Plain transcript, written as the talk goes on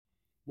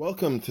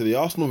Welcome to the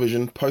Arsenal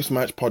Vision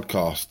post-match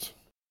podcast.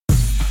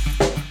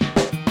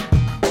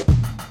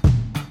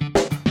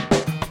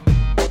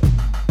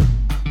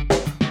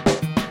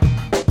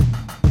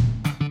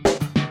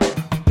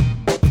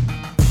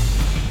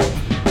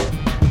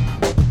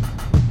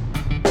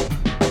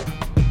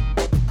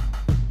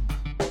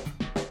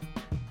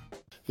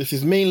 This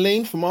is me,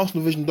 Lean, from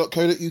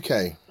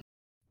arsenalvision.co.uk.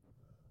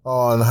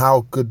 Oh, and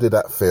how good did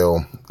that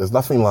feel? There's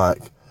nothing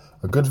like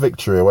a good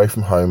victory away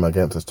from home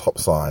against a top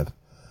side.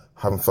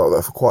 Haven't felt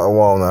that for quite a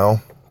while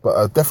now,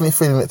 but definitely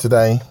feeling it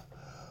today.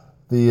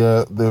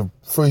 The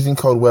freezing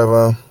cold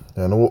weather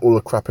and all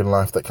the crap in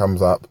life that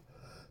comes up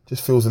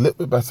just feels a little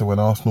bit better when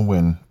Arsenal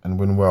win and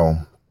win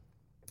well.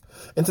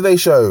 In today's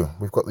show,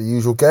 we've got the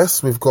usual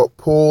guests. We've got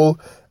Paul,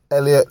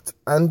 Elliot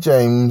and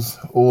James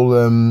all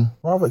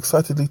rather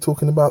excitedly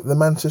talking about the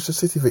Manchester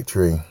City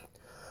victory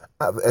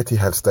at the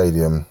Etihad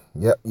Stadium.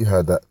 Yep, you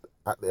heard that,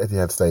 at the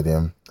Etihad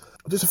Stadium.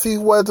 Just a few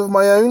words of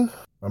my own.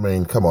 I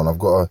mean, come on, I've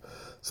got to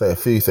say a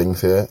few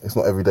things here. It's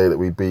not every day that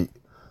we beat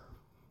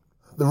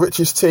the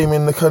richest team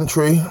in the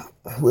country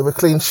with a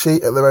clean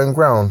sheet at their own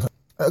ground.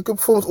 A good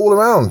performance all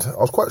around. I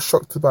was quite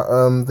shocked about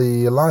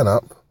the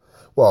lineup.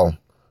 Well,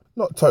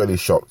 not totally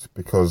shocked,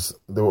 because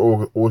there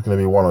were always going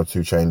to be one or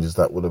two changes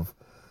that would have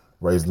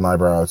raised an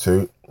eyebrow or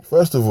two.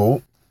 First of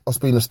all,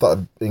 Ospina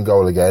started in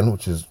goal again,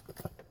 which is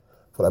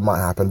what that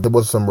might happen. There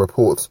was some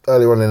reports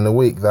earlier on in the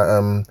week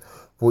that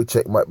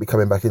Wojciech might be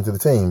coming back into the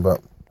team, but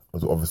it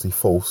was obviously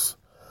false.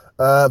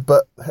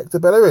 But Hector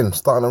Bellerin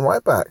starting on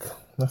right back.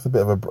 That's a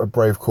bit of a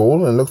brave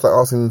call, and it looks like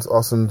Arsenal's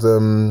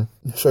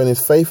showing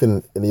his faith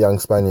in the young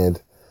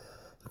Spaniard.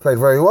 He played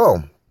very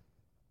well.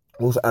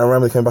 Also, Aaron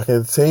Ramsey came back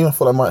into the team. I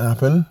thought that might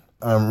happen.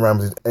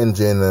 Ramsey's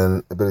engine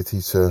and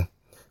ability to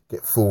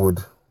get forward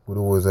would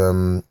always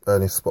earn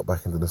his spot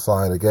back into the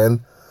side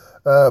again.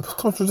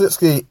 Thomas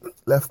Rosicky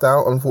left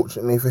out,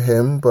 unfortunately for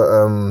him, but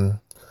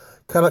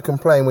cannot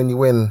complain when you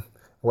win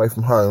away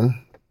from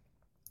home.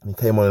 He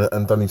came on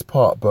and done his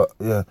part, but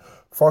yeah,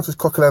 Francis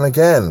Coquelin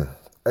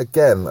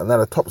again,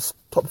 another top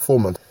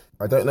performance.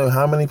 I don't know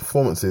how many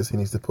performances he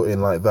needs to put in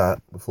like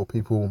that before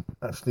people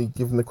actually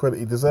give him the credit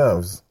he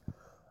deserves.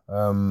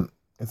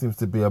 It seems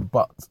to be a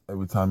but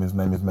every time his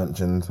name is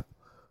mentioned,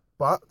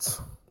 but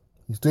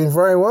he's doing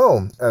very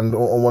well, and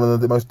on one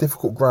of the most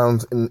difficult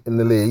grounds in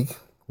the league,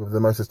 with the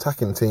most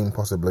attacking team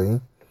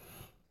possibly,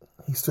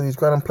 he stood his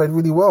ground and played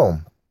really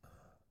well.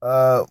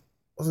 What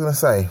was I going to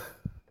say?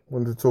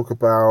 Wanted to talk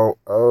about,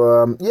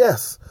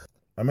 yes,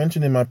 I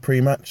mentioned in my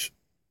pre-match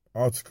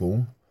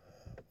article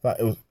that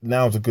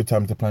now is a good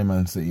time to play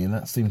Man City, and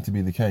that seemed to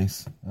be the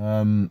case.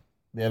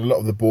 They had a lot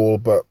of the ball,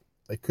 but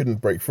they couldn't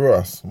break through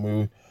us.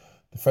 We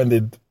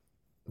defended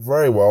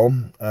very well,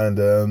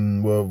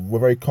 and we're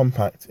very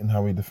compact in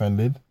how we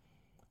defended.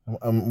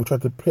 And we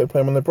tried to play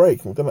them on the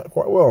break. We've done that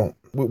quite well.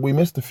 We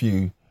missed a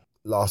few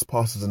last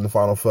passes in the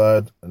final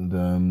third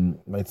and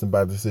made some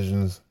bad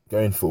decisions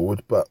going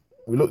forward, but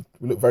we look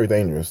very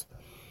dangerous.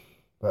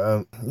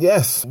 But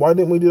yes, why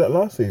didn't we do that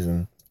last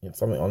season? It's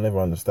something I'll never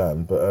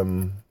understand. But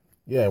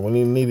yeah, when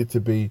we needed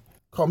to be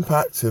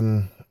compact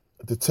and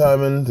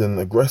determined and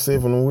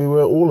aggressive, and we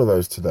were all of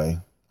those today.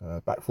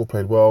 Back four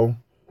played well.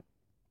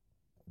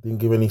 Didn't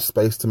give any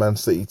space to Man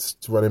City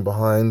to run in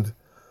behind.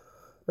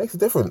 Makes a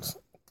difference.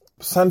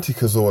 Santi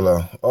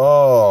Cazorla.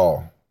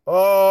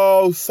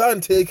 Oh,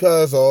 Santi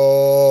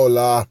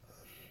Cazorla.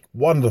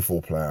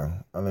 Wonderful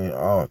player. I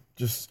mean,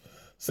 just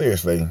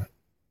seriously.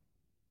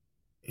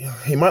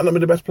 He might not be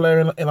the best player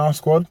in our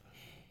squad.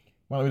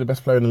 Might not be the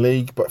best player in the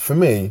league. But for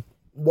me,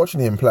 watching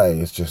him play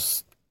is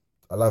just,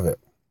 I love it.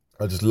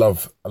 I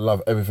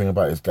love everything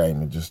about his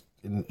game. And just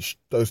in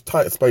those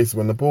tight spaces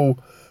when the ball,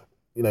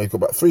 he's got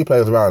about three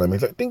players around him.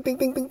 He's like, ding, ding,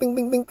 ding, ding, ding,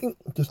 ding, ding, ding.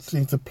 Just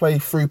seems to play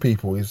through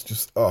people. He's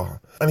just, And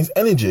his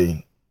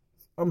energy,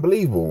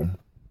 unbelievable.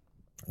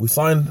 We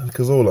signed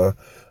Cazorla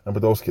and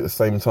Podolski at the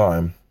same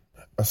time.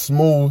 A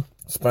small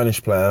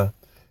Spanish player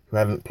who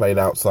hadn't played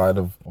outside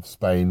of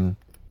Spain.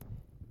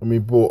 And we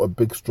bought a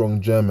big,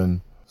 strong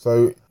German.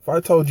 So if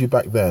I told you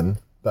back then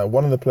that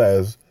one of the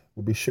players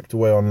would be shipped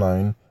away on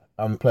loan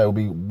and the player will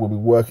be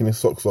working his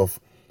socks off,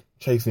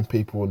 chasing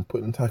people and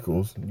putting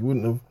tackles, you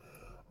wouldn't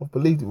have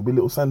believed it would be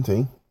little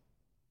Santi.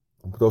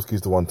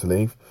 Podolski's the one to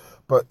leave.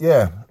 But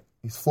yeah,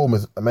 his form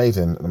is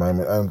amazing at the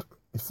moment. And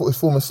his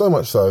form is so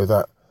much so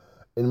that,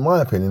 in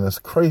my opinion, as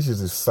crazy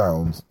as this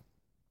sounds,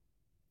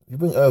 you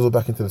bring Ozil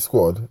back into the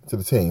squad, to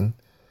the team,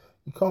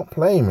 you can't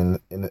play him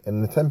in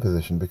the 10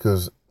 position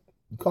because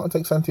you can't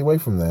take Santi away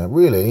from there.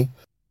 Really,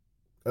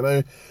 I know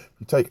if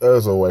you take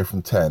Ozil away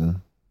from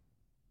 10,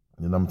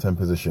 the number 10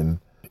 position,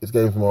 his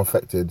game's more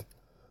affected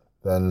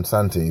than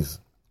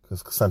Santi's,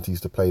 because Santi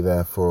used to play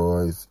there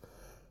for his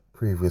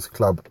previous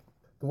club.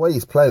 The way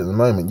he's playing at the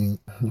moment, you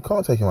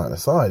can't take him out of the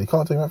side. You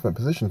can't take him out from that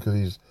position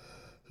because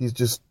he's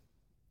just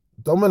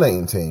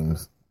dominating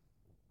teams.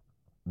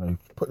 He's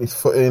putting his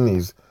foot in.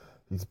 He's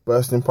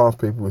bursting past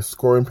people with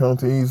scoring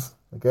penalties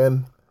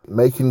again,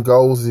 making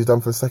goals as he's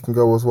done for the second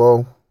goal as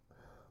well.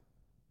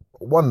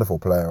 Wonderful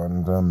player,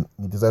 and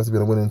he deserves to be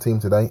on a winning team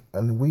today,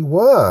 and we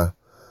were.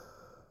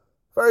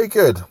 Very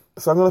good.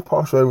 So I'm going to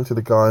pass you over to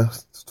the guy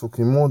who's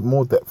talking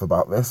more depth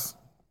about this.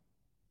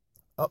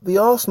 Up the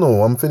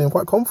Arsenal, I'm feeling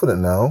quite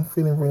confident now.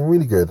 Feeling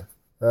really good.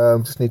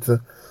 Just need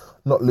to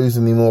not lose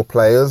any more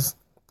players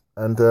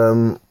and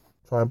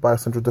try and buy a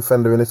central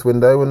defender in this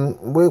window, and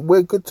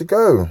we're good to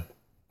go.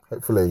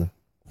 Hopefully.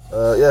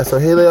 So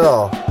here they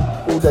are.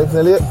 Paul, James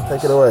and Elliot,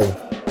 take it away.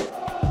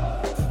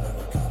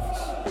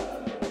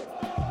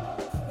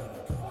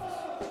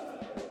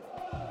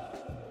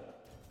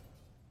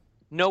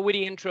 No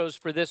witty intros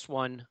for this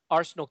one.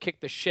 Arsenal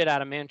kicked the shit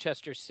out of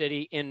Manchester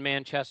City in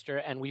Manchester,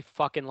 and we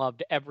fucking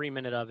loved every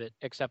minute of it,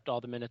 except all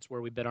the minutes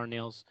where we bit our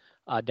nails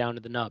down to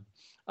the nub.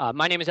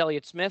 My name is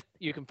Elliot Smith.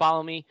 You can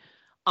follow me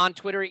on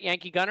Twitter at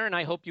Yankee Gunner, and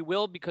I hope you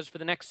will, because for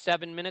the next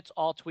 7 minutes,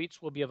 all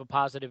tweets will be of a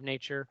positive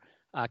nature.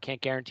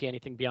 Can't guarantee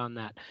anything beyond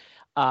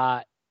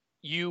that.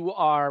 You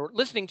are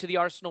listening to the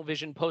Arsenal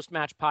Vision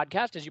post-match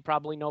podcast. As you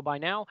probably know by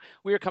now,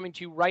 we are coming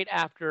to you right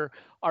after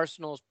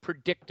Arsenal's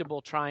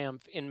predictable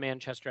triumph in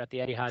Manchester at the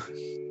Etihad.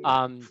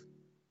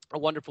 A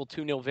wonderful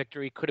 2-0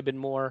 victory. Could have been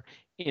more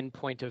in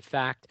point of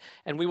fact.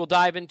 And we will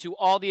dive into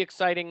all the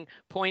exciting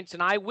points.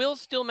 And I will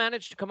still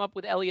manage to come up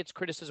with Elliot's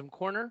Criticism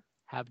Corner.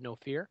 Have no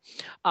fear.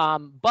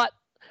 But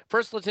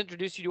first, let's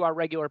introduce you to our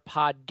regular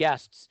pod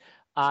guests.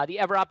 The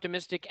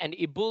ever-optimistic and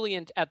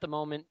ebullient at the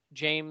moment,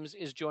 James,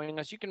 is joining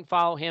us. You can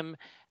follow him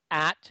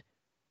at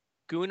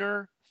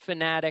Gunnar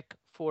Fanatic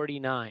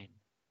 49.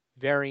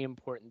 Very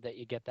important that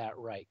you get that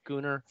right.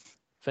 Gunnar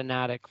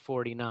Fanatic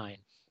 49.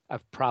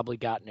 I've probably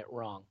gotten it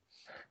wrong.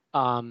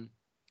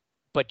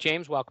 But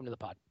James, welcome to the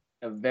pod.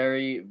 A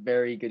very,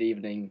 very good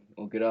evening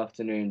or good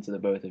afternoon to the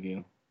both of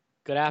you.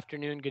 Good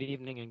afternoon, good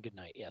evening, and good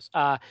night. Yes.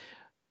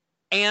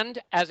 And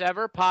as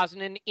ever,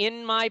 Posnan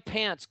in my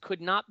pants could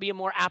not be a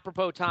more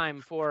apropos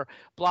time for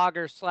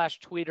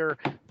blogger/tweeter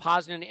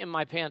Posnan in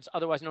my pants,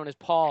 otherwise known as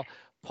Paul.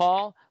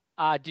 Paul,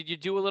 did you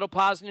do a little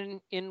Posnan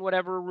in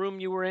whatever room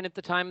you were in at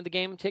the time of the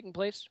game taking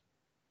place?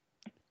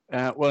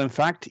 Well, in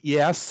fact,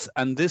 yes.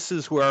 And this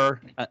is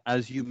where,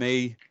 as you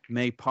may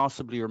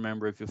possibly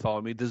remember if you follow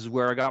me, this is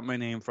where I got my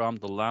name from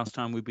the last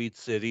time we beat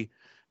City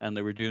and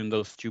they were doing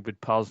those stupid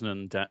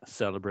Poznan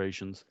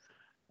celebrations.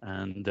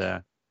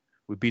 And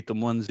we beat them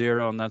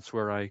 1-0, and that's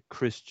where I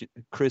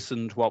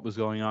christened what was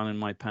going on in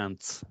my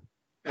pants.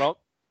 Well,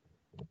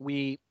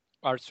 we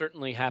are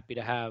certainly happy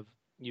to have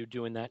you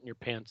doing that in your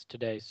pants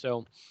today.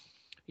 So,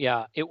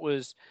 yeah, it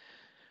was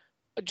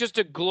just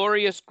a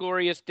glorious,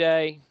 glorious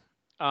day.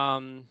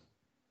 I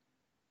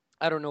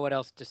don't know what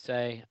else to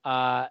say.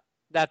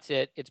 That's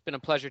it. It's been a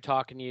pleasure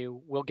talking to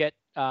you. We'll get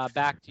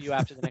back to you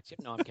after the next.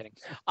 No, I'm kidding.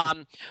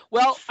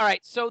 Well, all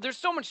right. So there's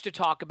so much to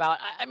talk about.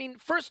 I mean,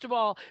 first of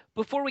all,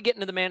 before we get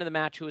into the man of the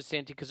match, who is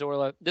Santi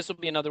Cazorla, this will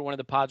be another one of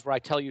the pods where I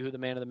tell you who the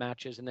man of the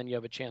match is, and then you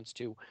have a chance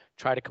to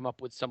try to come up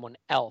with someone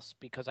else.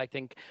 Because I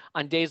think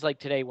on days like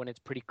today, when it's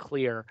pretty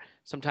clear,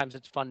 sometimes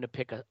it's fun to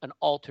pick an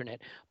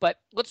alternate. But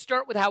let's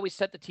start with how we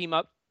set the team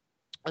up.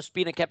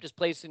 Ospina kept his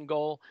place in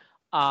goal.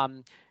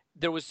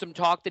 There was some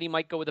talk that he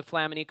might go with a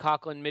Flamini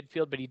Coughlin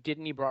midfield, but he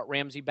didn't. He brought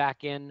Ramsey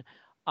back in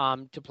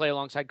to play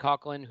alongside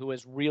Coughlin, who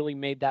has really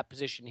made that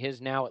position his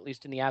now, at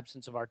least in the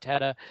absence of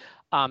Arteta.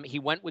 He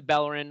went with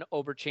Bellerin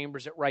over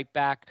Chambers at right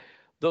back.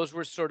 Those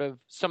were sort of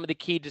some of the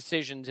key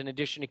decisions in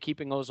addition to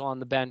keeping Ozil on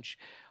the bench.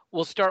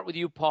 We'll start with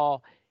you,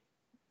 Paul.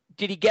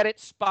 Did he get it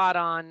spot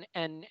on?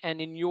 And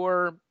in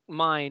your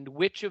mind,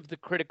 which of the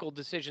critical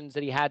decisions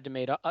that he had to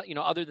make,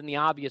 other than the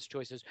obvious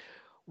choices,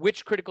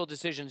 which critical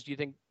decisions do you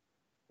think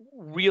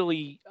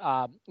really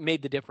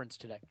made the difference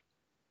today?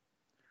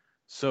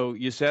 So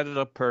you set it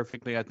up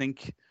perfectly. I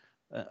think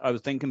I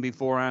was thinking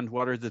beforehand,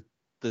 what are the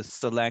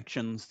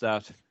selections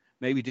that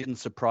maybe didn't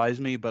surprise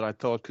me, but I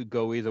thought could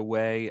go either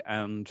way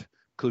and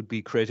could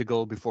be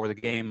critical before the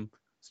game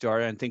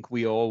started. I think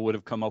we all would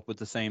have come up with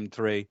the same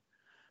three: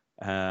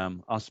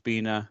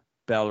 Ospina,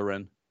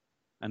 Bellerin,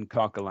 and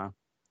Coquelin.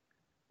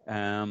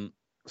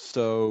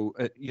 So,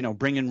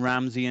 bringing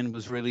Ramsey in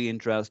was really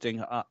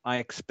interesting. I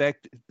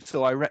expected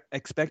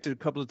a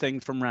couple of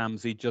things from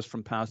Ramsey just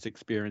from past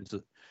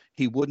experiences.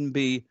 He wouldn't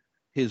be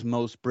his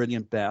most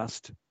brilliant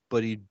best,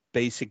 but he'd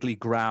basically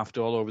graft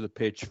all over the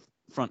pitch,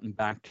 front and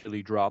back, till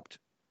he dropped.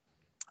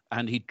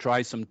 And he'd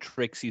try some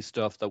tricksy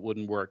stuff that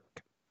wouldn't work.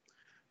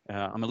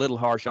 I'm a little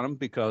harsh on him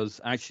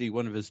because actually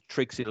one of his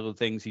tricksy little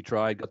things he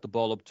tried got the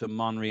ball up to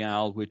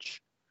Monreal,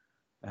 which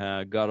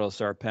got us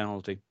our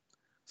penalty.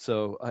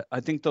 So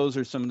I think those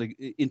are some of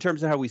the, in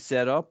terms of how we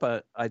set up,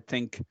 I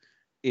think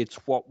it's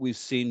what we've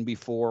seen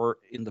before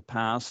in the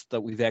past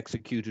that we've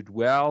executed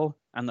well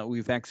and that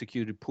we've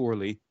executed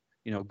poorly,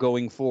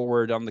 going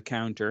forward on the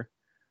counter,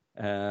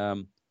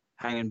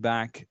 hanging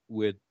back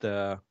with,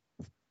 four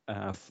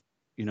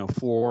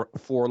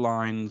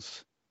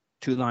lines,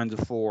 2 lines of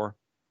 4.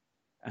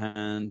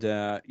 And,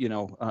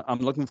 I'm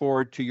looking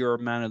forward to your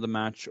Man of the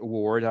Match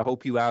award. I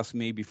hope you ask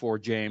me before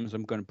James.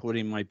 I'm going to put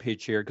in my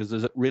pitch here because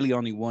there's really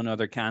only one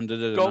other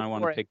candidate, and I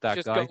want to pick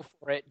that guy. Just go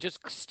for it. Just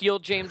steal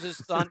James's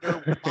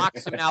thunder,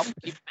 box him out,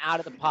 keep him out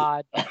of the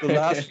pod. The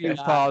last few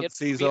pods,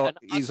 he's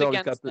always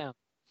got the...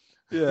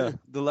 Yeah,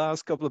 the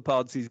last couple of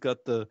pods, he's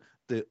got the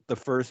the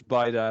first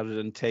bite at it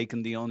and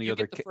taken the only You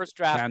other get the first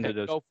draft pick.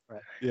 candidate. Go for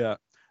it. Yeah.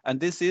 And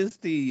this is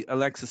the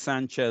Alexis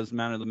Sanchez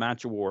Man of the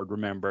Match award,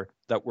 remember,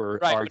 that we're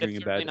Right, arguing but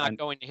it's about. certainly not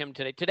going to him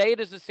today. Today it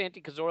is the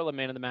Santi Cazorla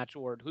Man of the Match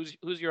award.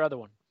 Who's your other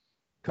one?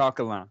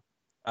 Coquelin.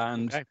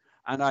 And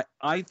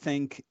I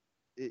think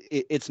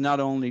it's not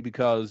only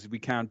because we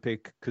can't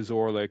pick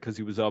Cazorla because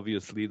he was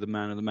obviously the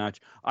man of the match.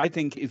 I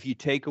think if you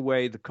take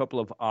away the couple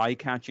of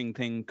eye-catching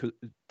things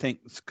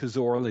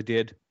Cazorla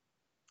did,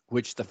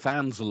 which the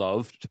fans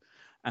loved,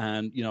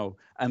 and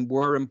and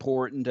were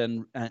important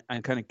and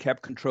kind of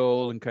kept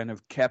control and kind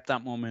of kept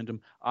that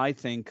momentum, I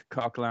think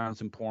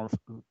Coquelin's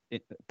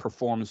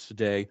performance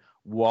today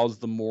was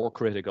the more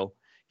critical.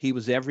 He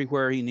was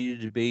everywhere he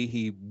needed to be.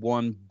 He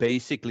won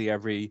basically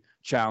every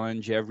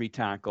challenge, every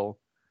tackle,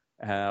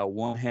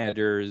 won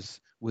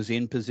headers, was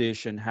in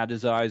position, had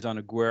his eyes on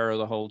Aguero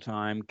the whole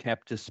time,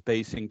 kept his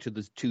spacing to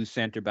the two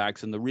centre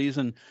backs. And the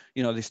reason,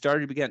 they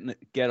started to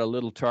get a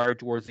little tired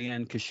towards the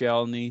end,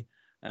 Koscielny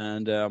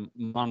and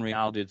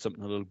Monreal did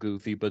something a little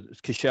goofy, but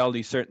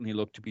Koscielny certainly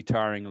looked to be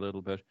tiring a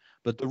little bit.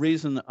 But the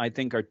reason I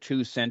think our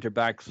two centre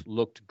backs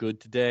looked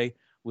good today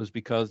was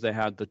because they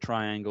had the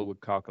triangle with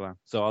Coquelin.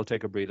 So I'll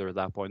take a breather at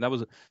that point.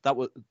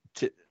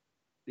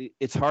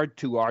 It's hard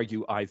to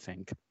argue, I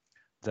think.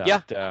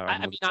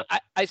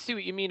 I see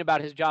what you mean about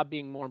his job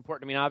being more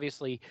important. I mean,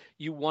 obviously,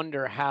 you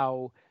wonder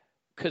how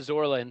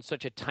Cazorla in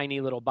such a tiny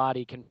little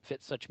body can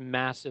fit such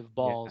massive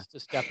balls to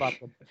step up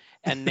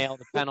and nail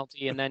the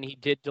penalty. And then he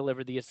did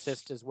deliver the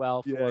assist as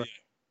well for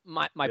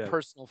my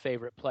personal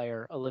favorite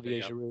player,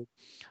 Olivier Giroud.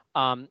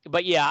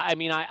 But yeah, I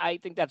mean, I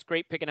think that's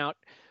great picking out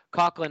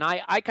Coquelin.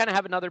 I kind of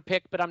have another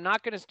pick, but I'm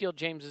not going to steal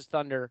James's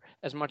thunder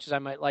as much as I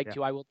might like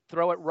to. I will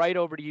throw it right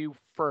over to you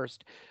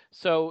first.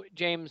 So,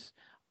 James,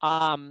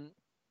 as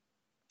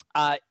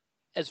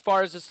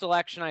far as the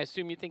selection, I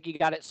assume you think you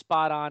got it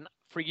spot on.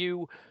 For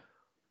you,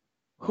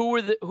 who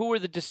are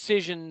the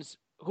decisions?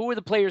 Who are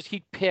the players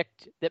he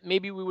picked that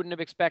maybe we wouldn't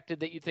have expected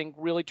that you think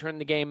really turned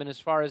the game? And as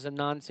far as a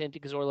non-Santi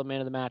Cazorla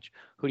man of the match,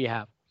 who do you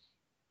have?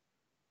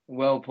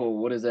 Well, Paul,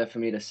 what is there for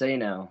me to say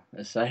now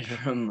aside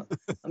from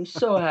I'm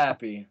so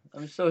happy.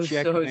 I'm so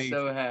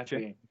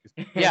happy.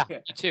 Yeah, me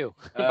too.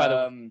 By the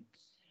way.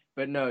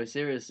 But no,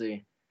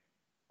 seriously.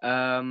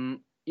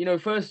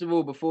 First of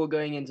all, before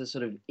going into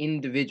sort of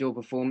individual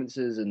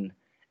performances and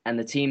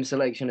the team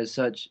selection as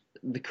such,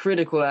 the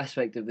critical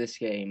aspect of this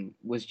game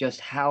was just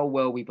how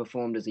well we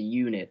performed as a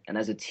unit and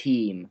as a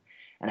team,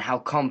 and how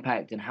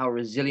compact and how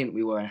resilient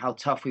we were and how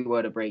tough we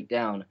were to break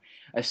down.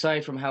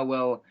 Aside from how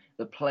well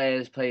the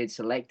players played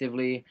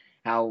selectively,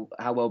 how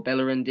well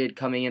Bellerin did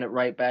coming in at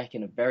right back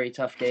in a very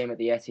tough game at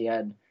the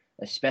Etihad,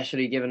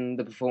 especially given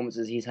the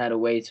performances he's had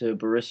away to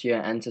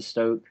Borussia and to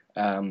Stoke.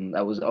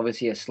 That was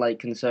obviously a slight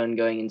concern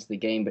going into the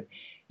game, but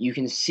you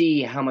can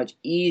see how much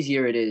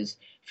easier it is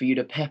for you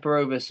to pepper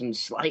over some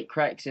slight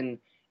cracks in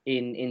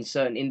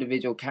certain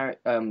individual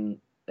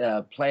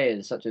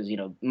players, such as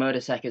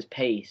Mertesacker's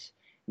pace,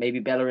 maybe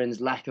Bellerin's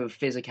lack of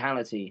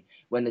physicality.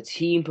 When the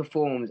team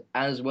performs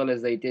as well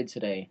as they did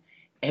today,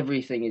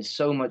 everything is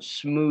so much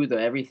smoother.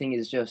 Everything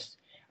is just,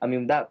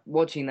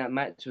 watching that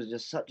match was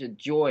just such a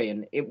joy,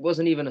 and it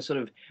wasn't even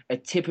a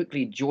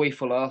typically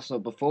joyful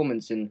Arsenal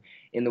performance in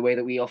the way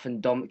that we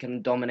often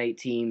can dominate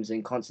teams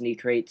and constantly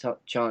create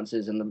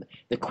chances and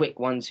the quick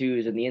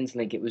 1-2s and the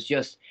interlink. It was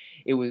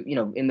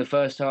in the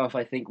first half,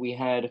 I think we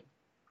had,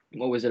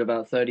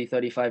 about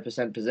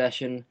 30-35%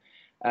 possession,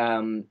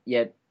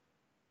 yet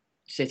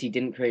City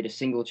didn't create a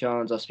single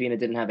chance. Ospina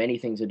didn't have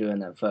anything to do in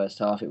that first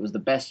half. It was the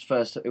best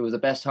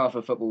half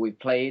of football we've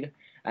played,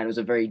 and it was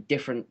a very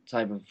different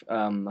type of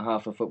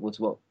half of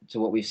football to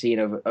what we've seen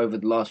over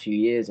the last few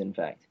years, in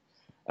fact.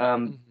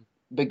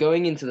 But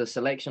going into the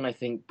selection, I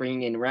think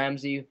bringing in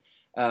Ramsey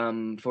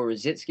for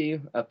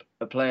Rosicky,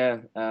 a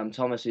player,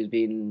 Thomas, who's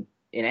been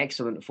in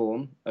excellent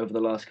form over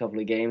the last couple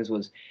of games,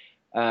 was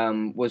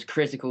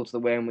critical to the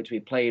way in which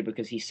we played,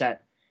 because he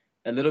sat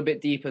a little bit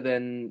deeper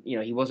than,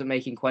 he wasn't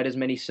making quite as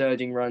many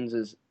surging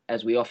runs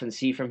as we often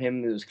see from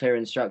him. There was clear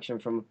instruction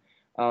from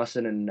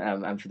Arsene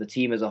and for the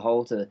team as a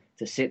whole to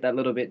sit that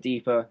little bit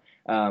deeper.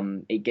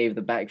 It gave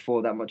the back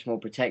four that much more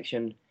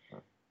protection.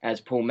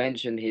 As Paul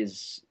mentioned,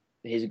 his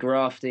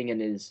grafting and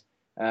his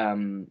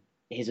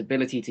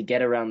ability to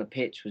get around the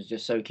pitch was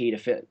just so key to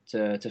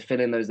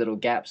fill in those little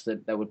gaps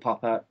that would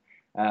pop out.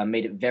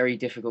 Made it very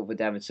difficult for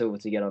David Silva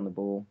to get on the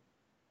ball.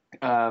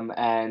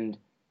 And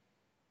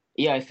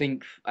yeah, I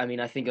think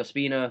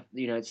Ospina,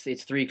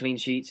 it's 3 clean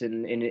sheets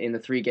in the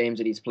 3 games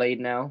that he's played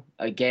now.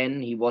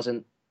 Again, he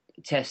wasn't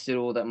tested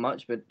all that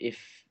much, but if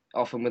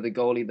often with a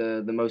goalie,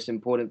 the most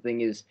important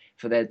thing is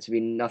for there to be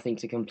nothing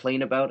to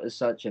complain about as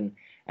such, and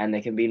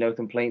there can be no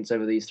complaints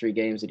over these 3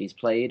 games that he's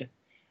played.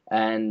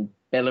 And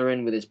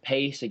Bellerin with his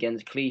pace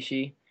against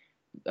Clichy,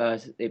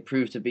 it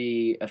proved to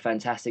be a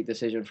fantastic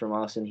decision from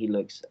Arsene. He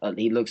looks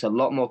a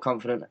lot more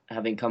confident,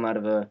 having come out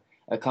of a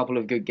couple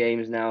of good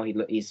games now.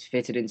 He's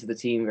fitted into the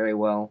team very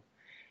well.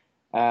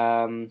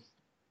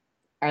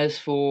 As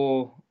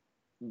for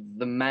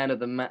the man of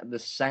the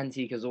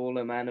Santi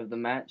Cazorla man of the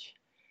match,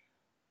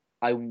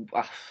 I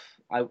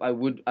I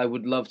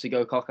would love to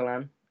go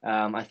Coquelin.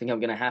 I think I'm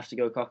going to have to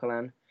go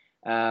Coquelin.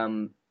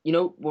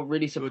 What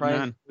really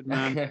surprised? Good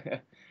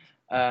man.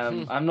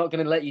 I'm not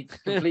going to let you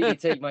completely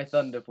take my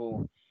thunder,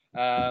 Paul.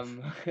 I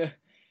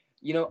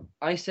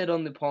said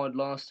on the pod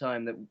last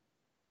time that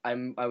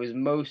I was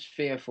most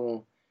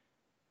fearful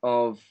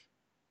of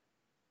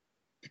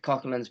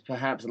Coquelin's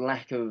perhaps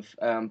lack of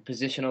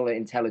positional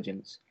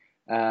intelligence.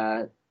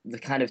 The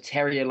kind of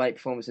terrier-like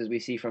performances we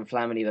see from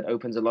Flamini that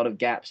opens a lot of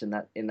gaps in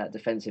that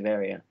defensive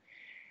area.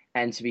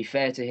 And to be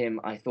fair to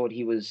him, I thought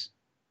he was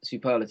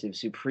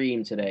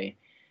supreme today.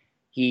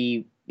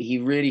 He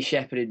really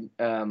shepherded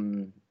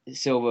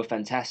Silva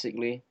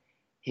fantastically.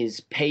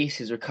 His pace,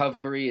 his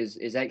recovery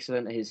is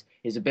excellent.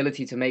 His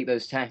ability to make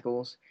those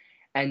tackles,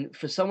 and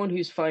for someone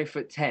who's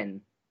 5'10",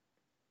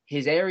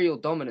 his aerial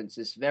dominance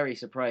is very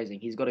surprising.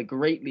 He's got a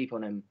great leap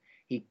on him.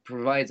 He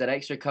provides that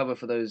extra cover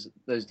for those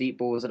deep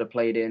balls that are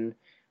played in.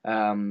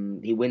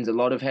 He wins a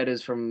lot of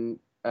headers from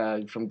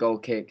goal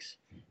kicks.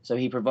 So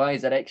he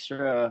provides that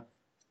extra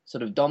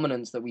sort of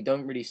dominance that we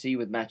don't really see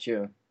with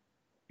Mathieu.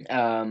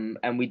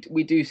 And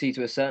we do see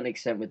to a certain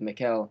extent with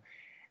Mikel.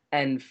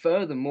 And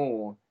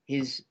furthermore,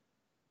 his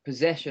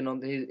possession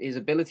on his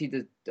ability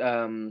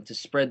to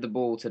spread the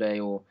ball today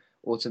or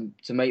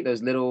to make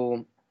those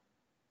little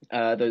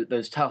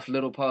those tough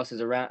little passes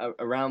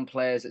around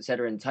players,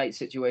 etc., in tight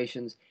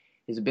situations.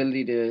 His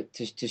ability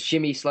to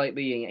shimmy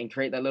slightly and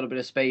create that little bit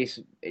of space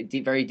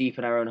very deep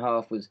in our own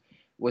half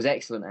was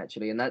excellent,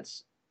 actually. And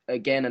that's,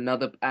 again,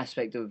 another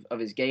aspect of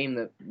his game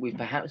that we've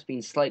perhaps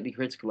been slightly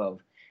critical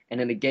of.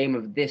 And in a game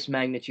of this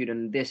magnitude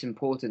and this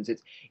importance,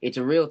 it's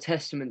a real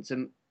testament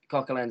to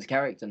Coquelin's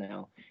character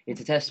now.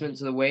 It's a testament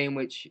to the way in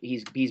which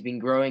he's been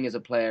growing as a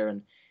player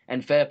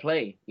and fair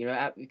play.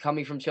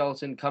 Coming from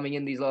Charlton, coming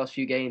in these last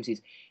few games,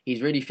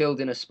 he's really filled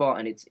in a spot,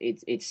 and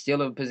it's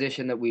still a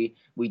position that we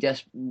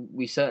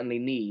certainly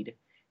need.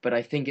 But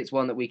I think it's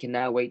one that we can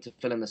now wait to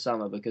fill in the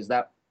summer, because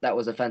that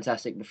was a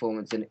fantastic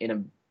performance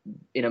in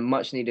a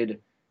much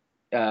needed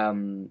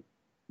game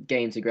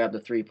to grab the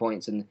 3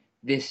 points. And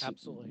this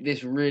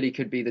really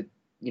could be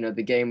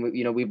the game.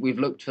 We've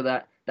looked for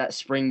that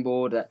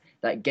springboard,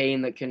 that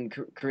game that can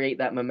create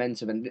that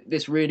momentum, and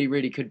this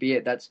really could be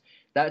it.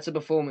 That's a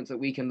performance that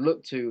we can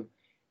look to,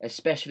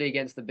 especially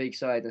against the big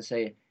side, and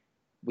say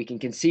we can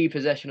concede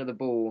possession of the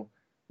ball,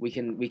 we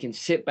can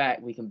sit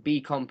back, we can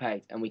be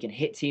compact, and we can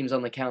hit teams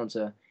on the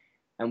counter,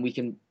 and we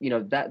can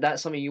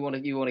that's something you want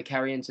to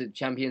carry into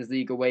Champions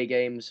League away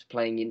games,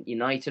 playing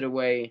United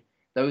away,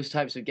 those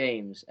types of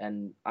games,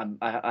 and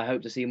I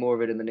hope to see more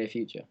of it in the near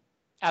future.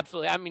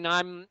 Absolutely. I mean,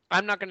 I'm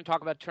not going to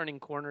talk about turning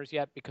corners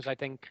yet, because I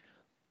think,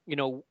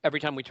 every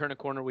time we turn a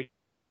corner, we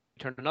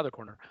turn another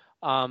corner.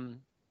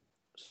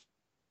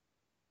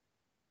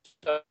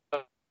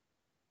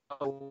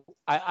 So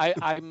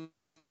I'm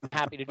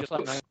happy to just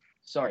let my...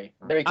 Sorry,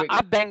 very quickly.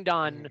 I banged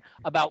on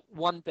about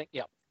one thing.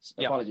 Yeah.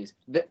 Apologies.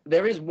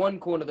 There is one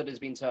corner that has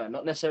been turned,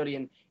 not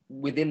necessarily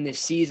within this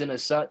season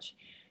as such,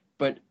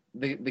 but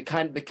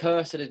the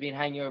curse that has been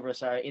hanging over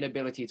us, our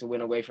inability to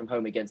win away from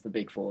home against the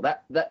Big Four.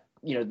 That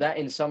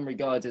in some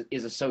regards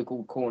is a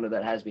so-called corner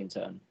that has been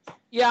turned.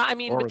 Yeah, I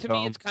mean, but to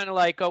me, it's kind of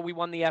like, we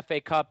won the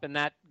FA Cup, and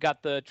that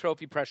got the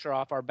trophy pressure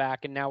off our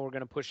back, and now we're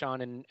going to push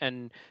on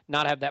and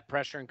not have that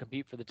pressure and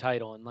compete for the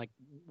title, and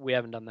we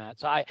haven't done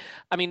that. So I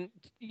mean,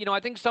 I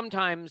think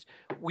sometimes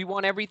we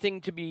want everything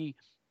to be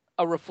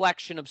a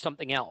reflection of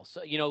something else.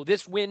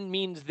 This win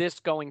means this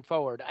going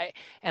forward.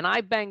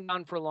 I banged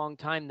on for a long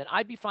time that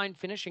I'd be fine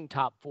finishing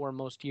top 4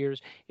 most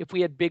years if we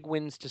had big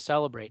wins to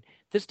celebrate.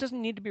 This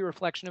doesn't need to be a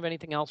reflection of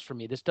anything else for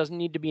me. This doesn't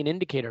need to be an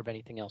indicator of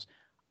anything else.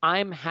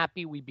 I'm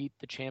happy we beat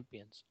the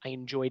champions. I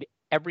enjoyed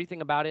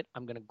everything about it.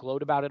 I'm going to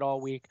gloat about it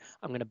all week.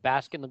 I'm going to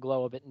bask in the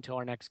glow of it until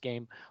our next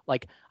game.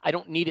 I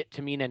don't need it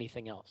to mean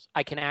anything else.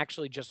 I can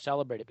actually just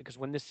celebrate it, because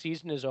when this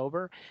season is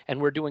over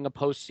and we're doing a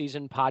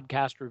postseason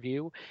podcast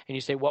review and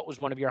you say, what was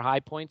one of your high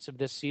points of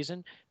this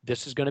season?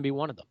 This is going to be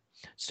one of them.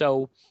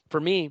 So for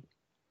me,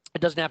 it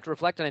doesn't have to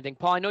reflect on anything.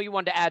 Paul, I know you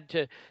wanted to add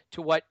to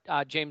what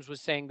James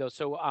was saying, though.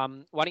 So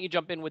why don't you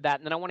jump in with that?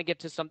 And then I want to get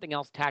to something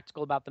else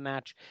tactical about the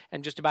match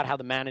and just about how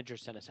the manager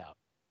sent us out.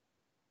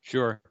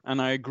 Sure.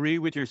 And I agree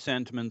with your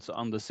sentiments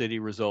on the City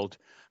result.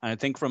 And I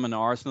think from an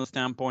Arsenal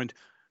standpoint,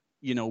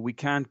 we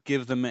can't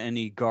give them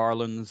any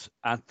garlands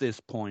at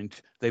this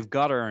point. They've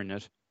got to earn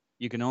it.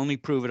 You can only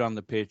prove it on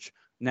the pitch.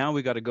 Now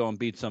we got to go and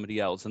beat somebody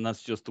else. And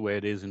that's just the way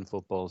it is in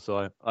football.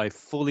 So I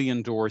fully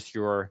endorse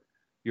your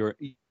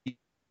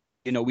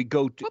we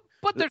go to...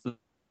 But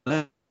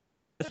let's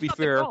be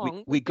fair.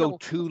 We go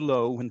too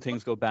low when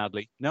things go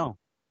badly. No.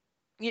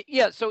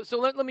 Yeah. So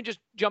let me just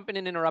jump in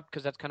and interrupt,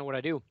 because that's kind of what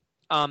I do.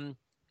 I'm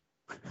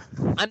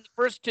the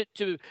first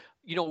to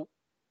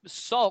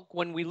sulk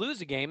when we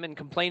lose a game and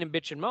complain and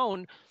bitch and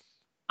moan.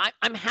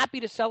 I'm happy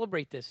to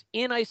celebrate this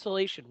in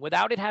isolation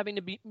without it having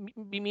to be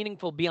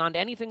meaningful beyond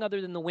anything other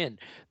than the win.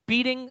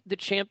 Beating the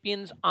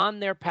champions on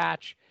their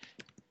patch,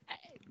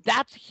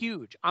 that's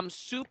huge. I'm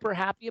super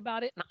happy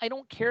about it, and I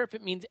don't care if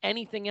it means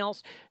anything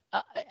else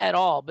at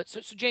all. But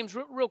so James,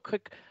 real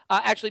quick,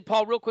 actually,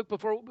 Paul, real quick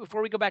before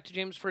we go back to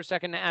James for a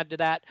second to add to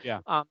that, Yeah.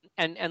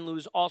 And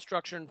lose all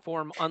structure and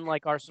form,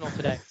 unlike Arsenal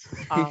today.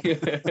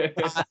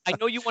 I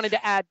know you wanted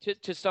to add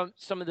to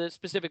some of the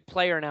specific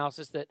player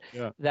analysis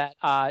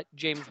that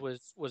James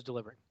was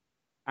delivering.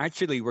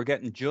 Actually, we're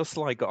getting just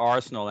like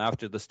Arsenal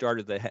after the start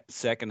of the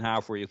second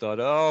half, where you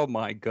thought, "Oh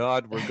my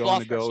God, we're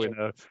going to go in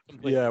a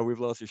we've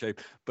lost our shape."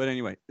 But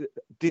anyway,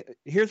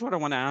 here's what I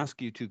want to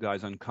ask you two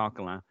guys on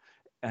Coquelin.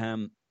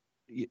 I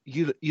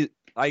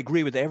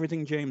agree with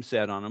everything James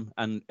said on him,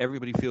 and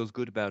everybody feels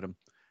good about him.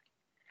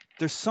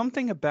 There's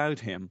something about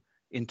him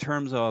in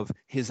terms of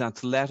his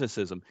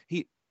athleticism.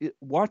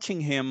 Watching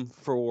him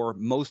for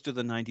most of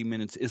the 90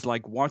 minutes is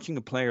like watching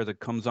a player that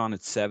comes on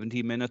at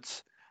 70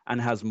 minutes and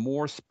has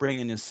more spring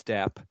in his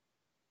step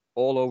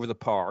all over the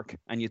park,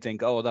 and you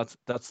think, oh,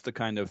 that's the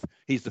kind of,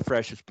 he's the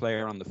freshest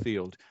player on the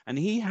field. And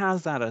he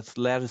has that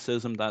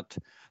athleticism, that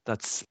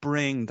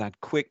spring,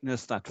 that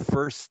quickness, that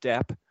first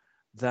step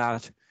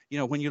that,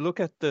 when you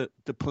look at the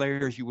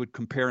players you would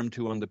compare him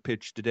to on the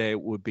pitch today,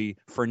 it would be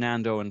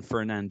Fernando and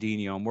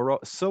Fernandinho. And we're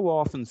so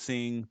often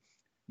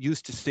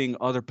used to seeing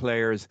other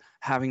players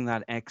having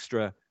that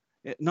extra,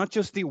 not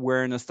just the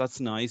awareness,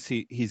 that's nice,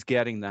 he's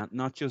getting that,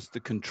 not just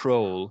the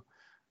control,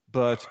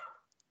 but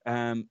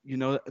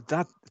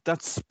that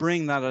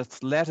spring, that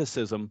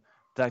athleticism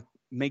that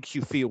makes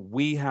you feel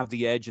we have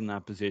the edge in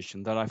that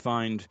position, that I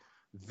find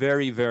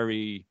very,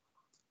 very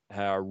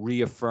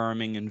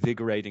reaffirming,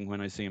 invigorating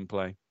when I see him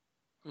play.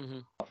 Mm-hmm.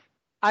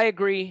 I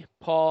agree,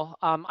 Paul.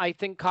 I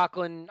think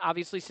Coquelin,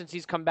 obviously, since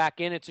he's come back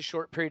in, it's a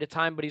short period of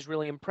time, but he's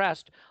really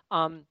impressed.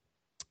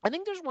 I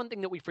think there's one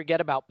thing that we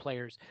forget about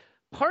players.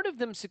 Part of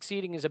them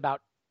succeeding is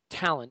about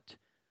talent,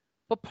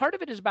 but part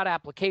of it is about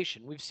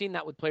application. We've seen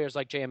that with players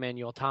like J.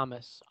 Emmanuel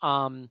Thomas.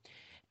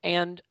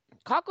 And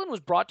Coquelin was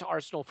brought to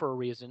Arsenal for a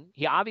reason.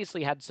 He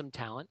obviously had some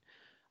talent.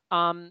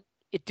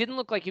 It didn't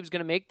look like he was going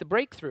to make the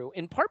breakthrough,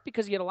 in part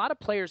because he had a lot of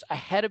players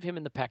ahead of him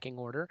in the pecking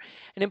order,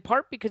 and in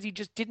part because he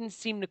just didn't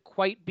seem to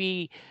quite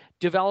be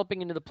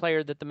developing into the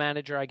player that the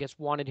manager, I guess,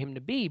 wanted him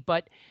to be.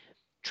 But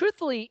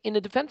truthfully, in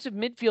a defensive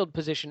midfield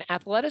position,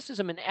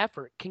 athleticism and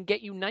effort can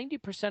get you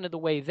 90% of the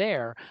way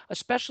there,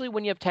 especially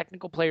when you have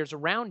technical players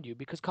around you,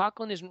 because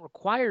Coquelin isn't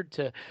required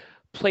to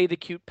play the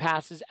cute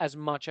passes as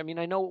much. I mean,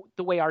 I know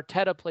the way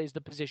Arteta plays the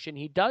position,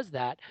 he does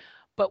that,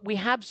 but we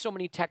have so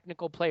many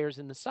technical players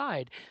in the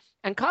side.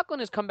 And Coquelin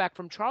has come back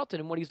from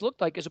Charlton, and what he's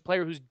looked like is a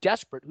player who's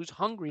desperate, who's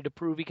hungry to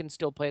prove he can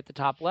still play at the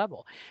top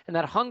level. And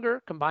that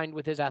hunger, combined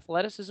with his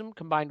athleticism,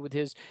 combined with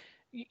his,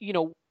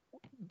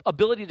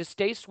 ability to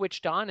stay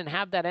switched on and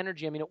have that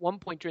energy. I mean, at one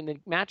point during the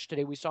match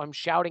today, we saw him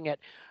shouting at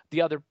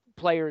the other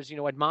players,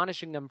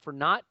 admonishing them for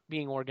not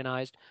being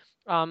organized.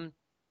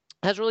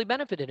 Has really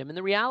benefited him. And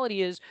the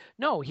reality is,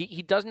 no,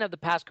 he doesn't have the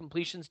pass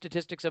completion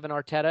statistics of an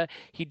Arteta.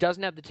 He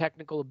doesn't have the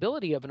technical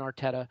ability of an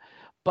Arteta.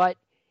 But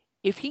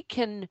if he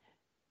can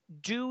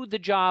do the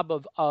job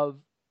of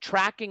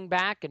tracking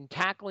back and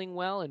tackling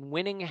well and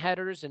winning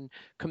headers and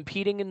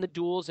competing in the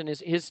duels, and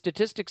his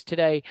statistics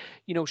today,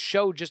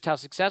 show just how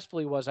successful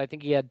he was. I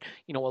think he had,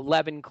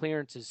 11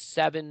 clearances,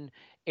 7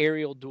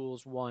 aerial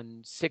duels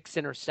won, 6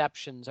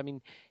 interceptions. I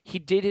mean, he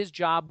did his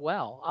job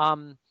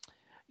well.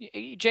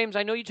 James,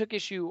 I know you took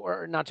issue,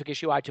 or not took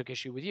issue, I took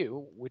issue with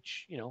you,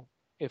 which,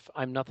 if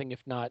I'm nothing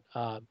if not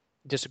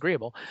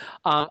disagreeable,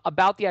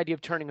 about the idea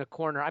of turning a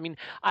corner. I mean,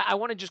 I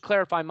want to just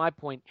clarify my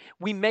point.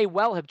 We may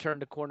well have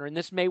turned a corner, and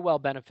this may well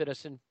benefit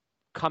us in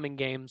coming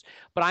games,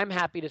 but I'm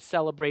happy to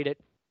celebrate it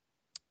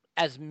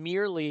as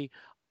merely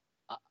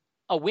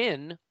a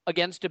win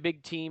against a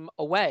big team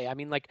away. I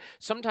mean, like,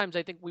 sometimes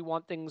I think we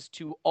want things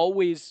to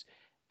always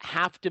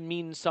have to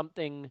mean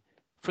something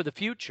for the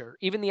future.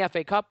 Even the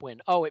FA Cup win,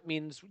 it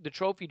means the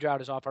trophy drought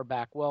is off our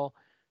back. Well,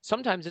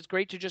 sometimes it's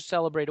great to just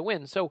celebrate a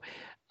win. So,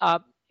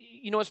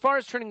 as far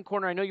as turning the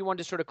corner, I know you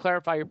wanted to sort of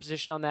clarify your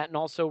position on that and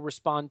also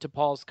respond to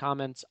Paul's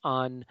comments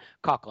on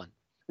Coquelin.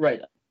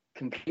 Right.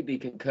 Completely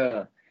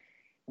concur.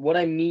 What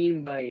I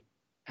mean by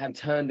having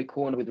turned the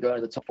corner with regard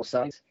to the top 4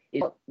 sides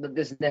is not that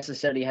this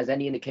necessarily has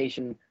any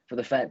indication for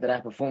the fact that our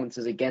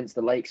performances against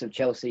the likes of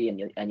Chelsea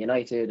and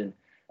United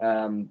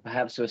and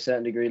perhaps to a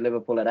certain degree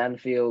Liverpool at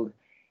Anfield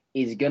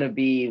is going to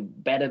be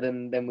better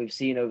than we've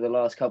seen over the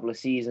last couple of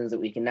seasons, that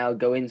we can now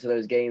go into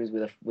those games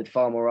with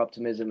far more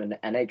optimism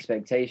and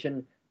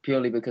expectation,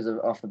 purely because of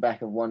off the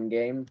back of one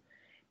game,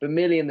 but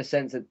merely in the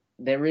sense that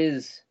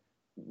there's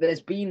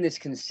been this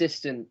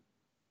consistent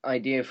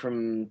idea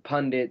from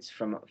pundits,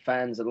 from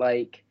fans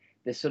alike,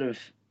 this sort of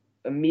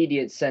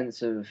immediate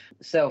sense of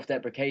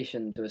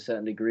self-deprecation to a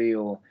certain degree,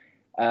 or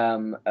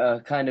a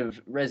kind of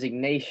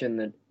resignation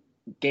that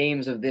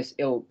games of this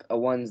ilk are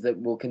ones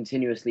that will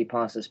continuously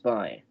pass us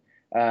by.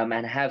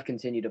 And have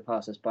continued to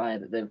pass us by.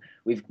 That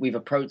we've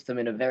approached them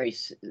in a very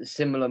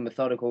similar,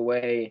 methodical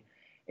way,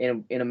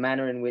 in a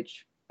manner in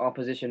which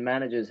opposition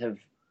managers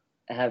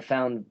have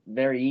found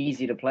very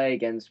easy to play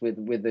against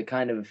with the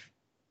kind of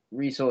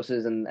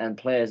resources and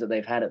players that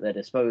they've had at their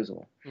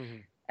disposal. Mm-hmm.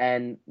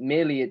 And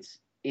merely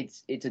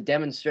it's a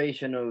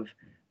demonstration of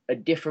a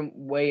different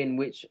way in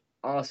which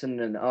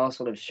Arsenal and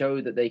Arsenal have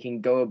showed that they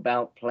can go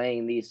about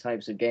playing these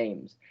types of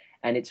games,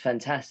 and it's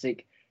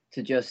fantastic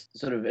to just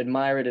sort of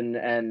admire it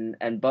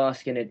and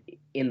bask in it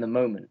in the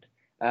moment.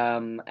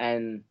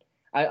 And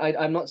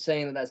I'm not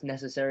saying that that's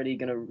necessarily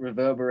going to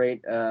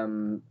reverberate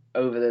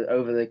over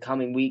the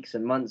coming weeks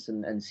and months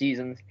and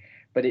seasons,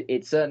 but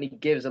it certainly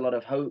gives a lot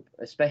of hope,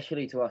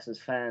 especially to us as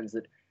fans,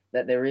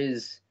 that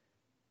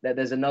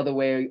there's another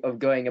way of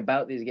going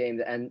about these games,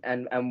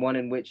 and one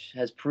in which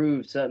has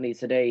proved certainly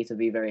today to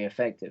be very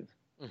effective.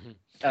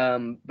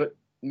 Mm-hmm. But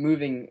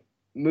moving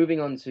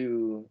on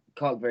to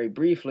Koch very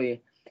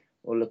briefly,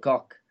 or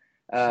Lecoq.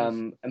 I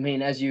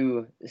mean, as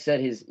you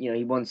said,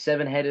 he won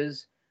 7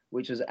 headers,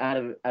 which was out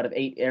of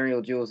 8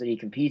 aerial duels that he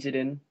competed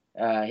in.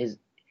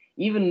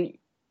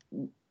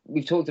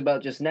 We've talked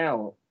about just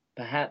now,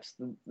 perhaps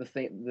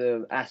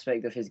the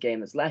aspect of his game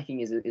that's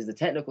lacking is the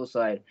technical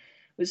side,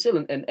 but still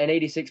an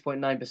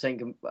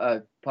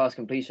 86.9% pass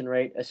completion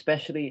rate,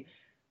 especially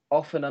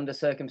often under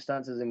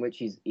circumstances in which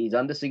he's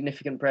under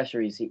significant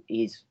pressure.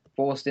 He's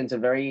forced into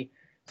very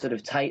sort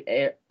of tight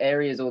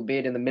areas,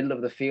 albeit in the middle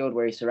of the field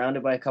where he's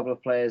surrounded by a couple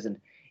of players, and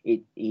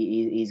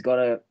he's got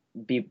to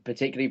be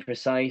particularly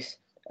precise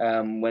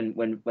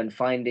when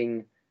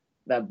finding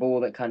that ball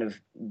that kind of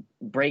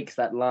breaks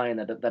that line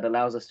that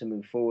allows us to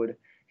move forward.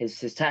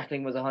 His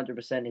tackling was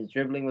 100%, his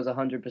dribbling was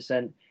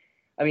 100%.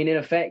 I mean, in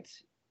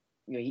effect,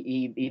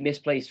 he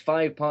misplaced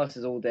 5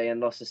 passes all day and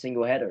lost a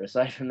single header.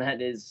 Aside from that,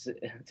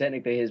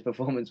 technically his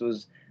performance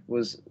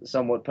was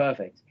somewhat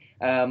perfect.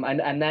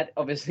 And that,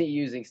 obviously,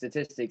 using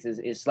statistics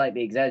is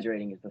slightly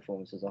exaggerating his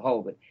performance as a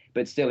whole,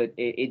 but still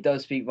it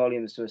does speak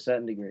volumes to a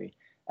certain degree,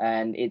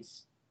 and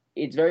it's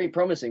very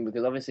promising,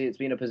 because obviously it's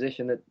been a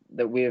position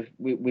that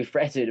we've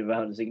fretted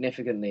about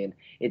significantly, and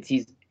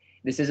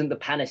this isn't the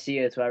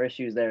panacea to our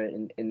issues there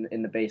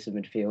in the base of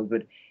midfield,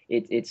 but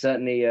it's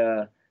certainly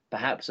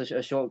perhaps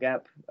a short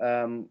gap,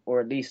 or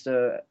at least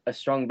a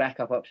strong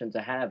backup option to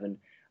have. And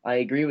I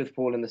agree with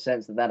Paul in the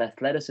sense that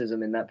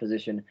athleticism in that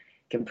position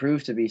can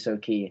prove to be so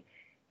key,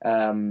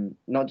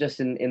 not just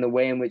in the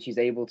way in which he's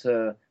able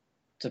to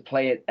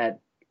play it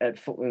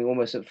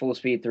almost at full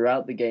speed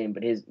throughout the game,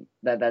 but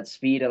that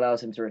speed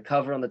allows him to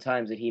recover on the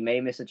times that he may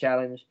miss a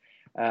challenge.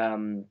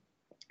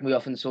 We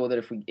often saw that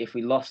if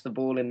we lost the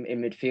ball in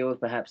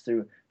midfield, perhaps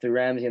through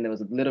Ramsey, and there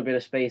was a little bit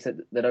of space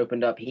that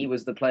opened up, he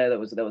was the player that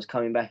was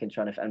coming back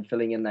and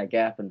filling in that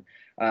gap, and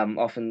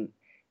often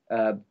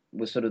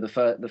was sort of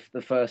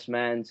the first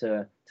man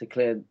to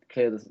clear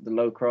the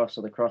low cross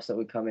or the cross that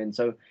would come in.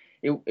 So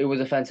it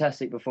was a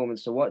fantastic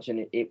performance to watch,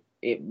 and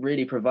it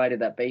really provided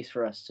that base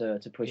for us to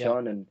push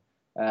on,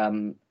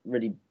 and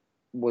really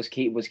was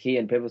key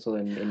and pivotal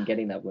in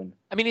getting that win.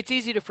 I mean, it's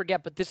easy to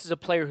forget, but this is a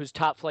player whose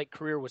top flight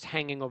career was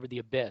hanging over the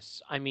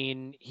abyss. I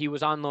mean, he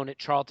was on loan at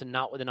Charlton,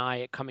 not with an eye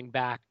at coming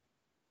back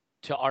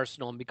to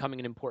Arsenal and becoming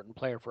an important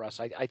player for us.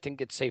 I think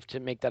it's safe to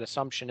make that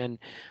assumption. And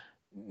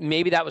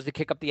maybe that was the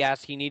kick up the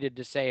ass he needed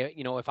to say,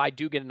 if I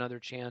do get another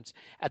chance,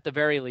 at the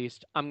very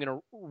least, I'm going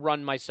to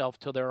run myself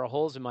till there are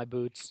holes in my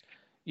boots,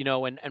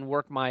 and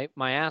work my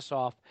ass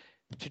off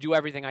to do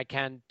everything I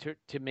can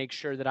to make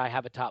sure that I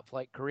have a top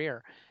flight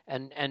career.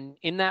 And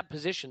in that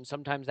position,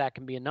 sometimes that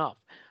can be enough.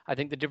 I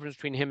think the difference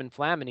between him and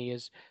Flamini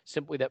is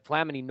simply that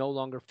Flamini no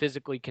longer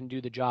physically can do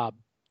the job.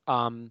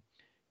 And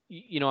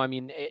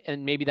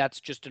maybe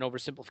that's just an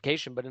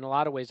oversimplification, but in a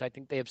lot of ways, I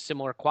think they have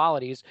similar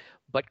qualities,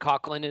 but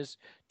Coquelin is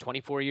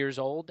 24 years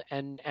old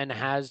and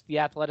has the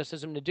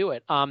athleticism to do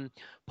it.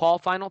 Paul,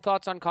 final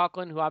thoughts on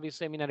Coquelin, who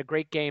obviously, had a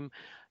great game.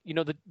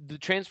 The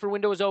transfer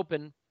window is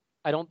open.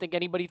 I don't think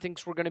anybody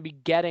thinks we're going to be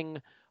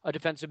getting a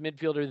defensive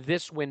midfielder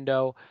this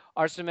window.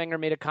 Arsene Wenger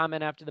made a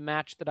comment after the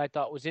match that I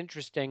thought was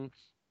interesting.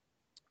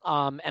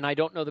 And I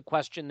don't know the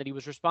question that he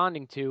was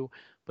responding to,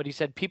 but he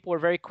said, people are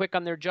very quick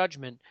on their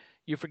judgment.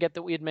 You forget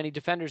that we had many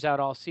defenders out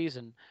all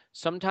season.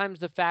 Sometimes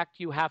the fact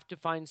you have to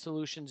find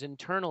solutions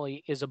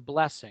internally is a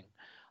blessing.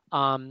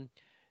 I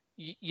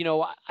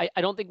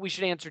don't think we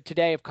should answer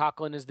today if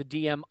Coquelin is the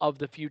DM of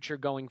the future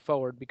going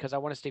forward, because I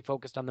want to stay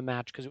focused on the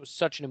match because it was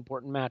such an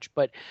important match.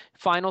 But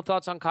final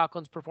thoughts on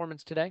Coquelin's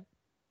performance today?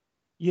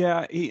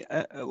 Yeah,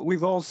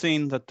 we've all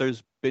seen that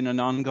there's been an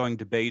ongoing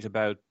debate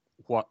about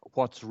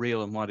what's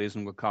real and what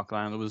isn't with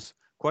Coquelin. There was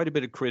quite a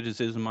bit of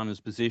criticism on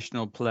his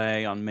positional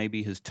play, on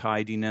maybe his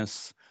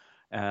tidiness,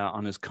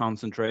 on his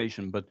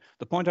concentration. But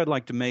the point I'd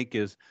like to make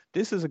is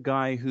this is a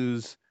guy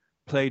who's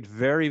played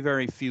very,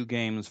 very few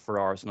games for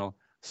Arsenal,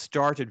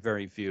 started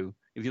very few.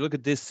 If you look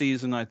at this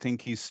season, I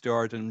think he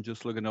started, I'm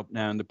just looking up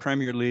now, in the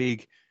Premier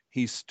League,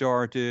 he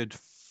started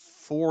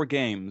 4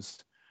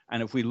 games.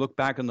 And if we look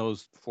back on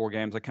those 4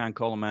 games, I can't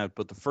call them out,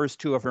 but the first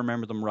 2, if I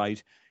remember them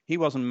right, he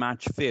wasn't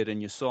match fit,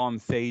 and you saw him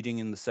fading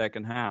in the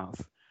second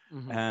half.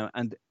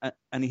 Mm-hmm.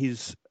 And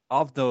he's,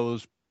 of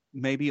those,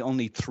 maybe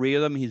only 3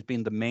 of them, he's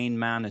been the main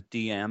man at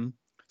DM.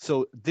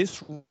 So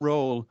this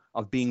role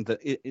of being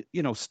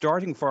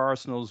starting for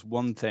Arsenal is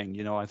one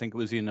thing. I think it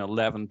was in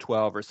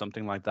 11-12 or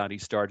something like that. He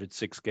started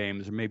 6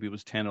 games, or maybe it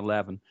was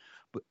 10-11.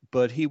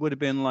 But he would have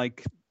been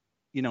like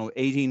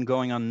 18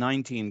 going on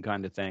 19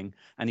 kind of thing,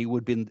 and he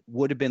would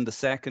have been the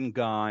second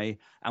guy,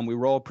 and we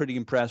were all pretty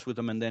impressed with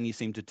him, and then he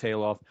seemed to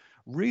tail off.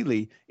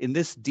 Really, in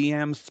this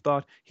DM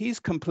spot, he's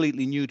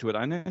completely new to it.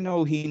 I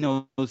know he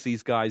knows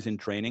these guys in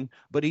training,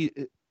 but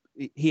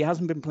he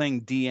hasn't been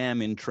playing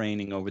DM in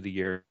training over the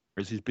years.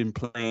 He's been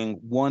playing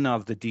one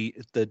of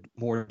the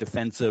more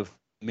defensive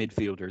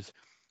midfielders.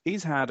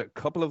 He's had a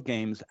couple of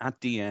games at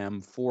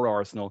DM for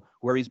Arsenal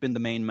where he's been the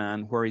main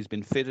man, where he's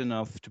been fit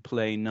enough to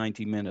play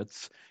 90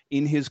 minutes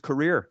in his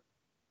career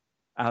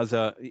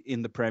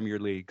in the Premier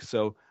League.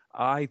 So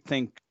I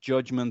think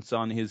judgments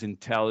on his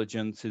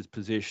intelligence, his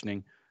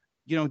positioning,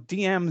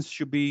 DMs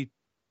should be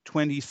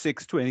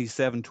 26,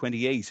 27,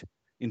 28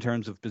 in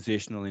terms of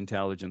positional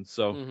intelligence.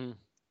 So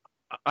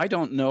I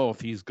don't know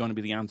if he's going to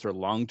be the answer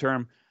long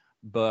term,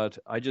 but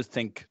I just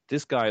think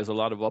this guy has a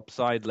lot of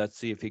upside. Let's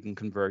see if he can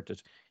convert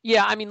it.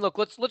 Yeah, I mean, look,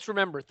 let's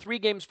remember,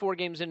 4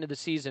 games into the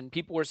season,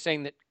 people were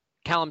saying that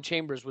Callum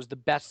Chambers was the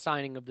best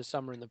signing of the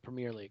summer in the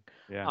Premier League.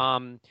 Yeah.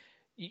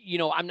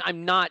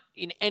 I'm not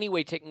in any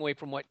way taking away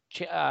from what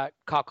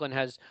Coughlin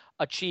has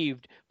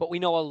achieved, but we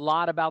know a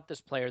lot about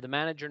this player. The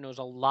manager knows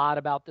a lot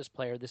about this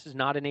player. This is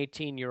not an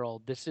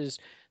 18-year-old. This is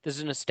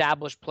an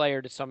established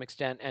player to some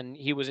extent, and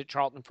he was at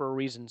Charlton for a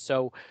reason.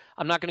 So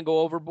I'm not going to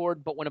go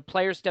overboard, but when a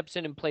player steps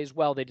in and plays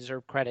well, they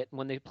deserve credit. And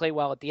when they play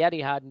well at the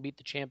Etihad and beat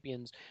the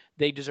champions,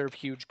 they deserve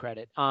huge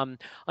credit.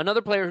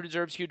 Another player who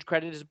deserves huge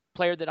credit is a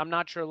player that I'm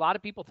not sure a lot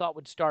of people thought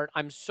would start.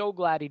 I'm so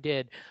glad he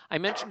did. I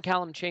mentioned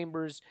Callum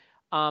Chambers.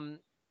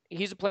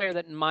 He's a player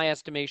that, in my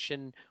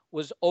estimation,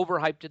 was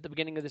overhyped at the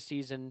beginning of the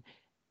season,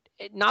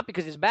 not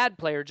because he's a bad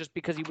player, just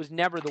because he was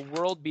never the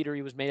world beater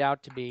he was made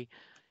out to be.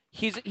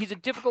 He's a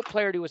difficult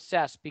player to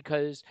assess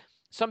because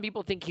some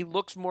people think he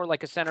looks more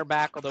like a center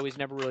back, although he's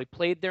never really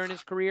played there in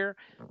his career.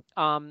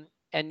 And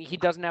he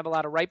doesn't have a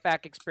lot of right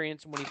back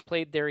experience, and when he's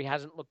played there, he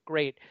hasn't looked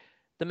great.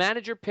 The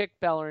manager picked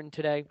Bellerin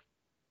today.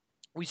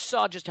 We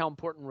saw just how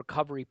important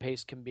recovery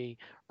pace can be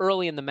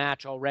early in the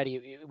match already.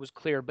 It was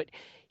clear, but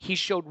he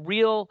showed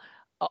real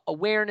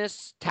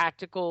awareness,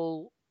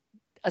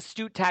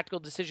 astute tactical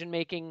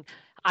decision-making.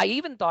 I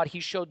even thought he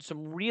showed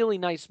some really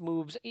nice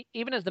moves,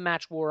 even as the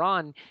match wore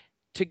on,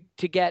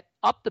 to get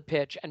up the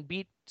pitch and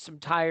beat some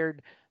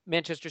tired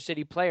Manchester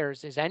City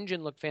players. His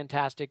engine looked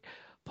fantastic.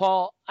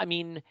 Paul, I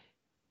mean,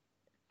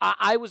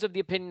 I was of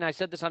the opinion, I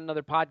said this on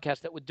another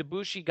podcast, that with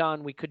Debuchy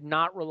gone, we could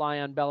not rely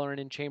on Bellerin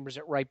and Chambers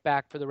at right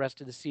back for the rest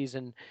of the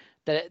season.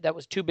 That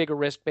was too big a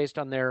risk based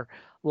on their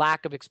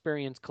lack of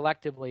experience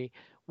collectively.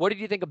 What did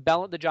you think of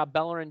the job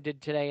Bellerin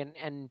did today,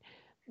 and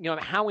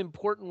how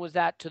important was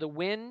that to the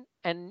win?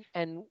 And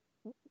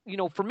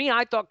for me,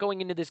 I thought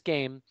going into this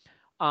game,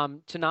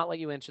 to not let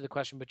you answer the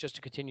question, but just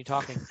to continue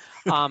talking,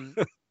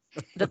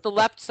 that the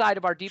left side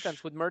of our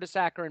defense with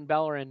Mertesacker and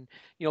Bellerin,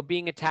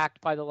 being attacked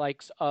by the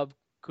likes of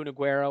Kun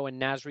Aguero,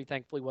 and Nasri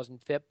thankfully wasn't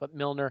fit, but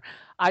Milner,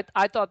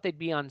 I thought they'd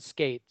be on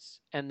skates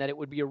and that it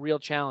would be a real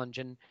challenge.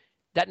 And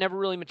that never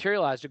really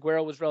materialized.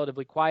 Aguero was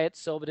relatively quiet.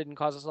 Silva didn't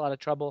cause us a lot of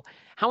trouble.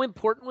 How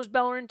important was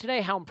Bellerin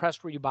today? How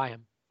impressed were you by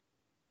him?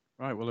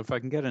 All right. Well, if I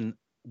can get a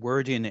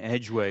word in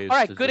edgeways. All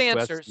right. Good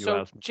answer.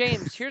 So,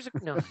 James,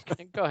 no,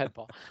 go ahead,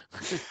 Paul.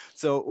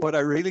 So what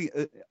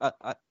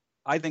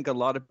I think a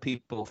lot of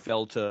people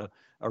felt a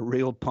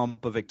real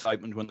pump of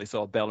excitement when they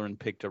saw Bellerin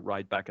picked at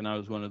right back, and I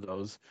was one of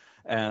those.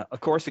 Of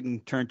course, it can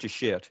turn to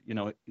shit.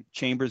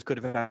 Chambers could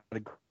have had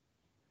a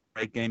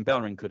great game.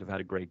 Bellerin could have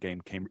had a great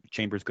game.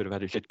 Chambers could have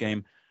had a shit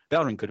game.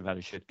 Bellerin could have had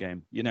a shit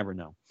game. You never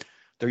know.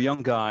 They're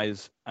young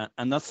guys,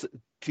 and that's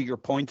to your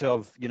point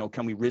of,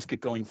 can we risk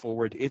it going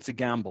forward? It's a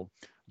gamble,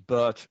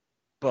 but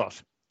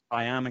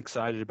I am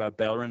excited about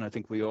Bellerin. I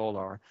think we all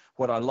are.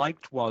 What I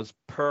liked was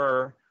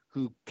Per,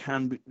 who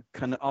can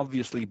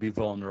obviously be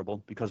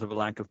vulnerable because of a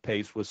lack of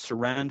pace, was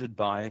surrounded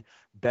by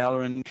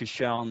Bellerin,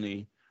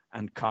 Koscielny,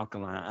 and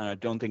Coquelin. And I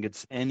don't think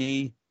it's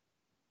any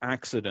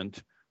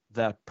accident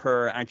that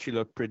Per actually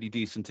looked pretty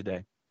decent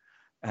today.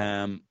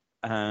 And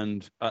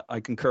I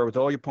concur with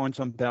all your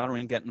points on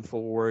Bellerin getting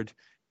forward.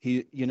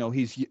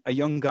 He's a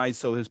young guy,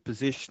 so his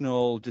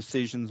positional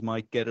decisions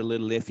might get a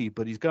little iffy,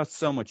 but he's got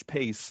so much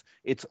pace.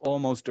 It's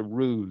almost a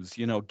ruse.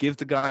 Give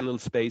the guy a little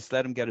space,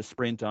 let him get a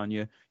sprint on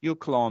you. You'll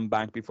claw him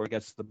back before he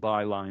gets to the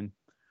byline.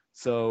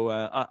 So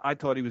I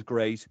thought he was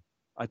great.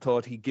 I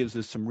thought he gives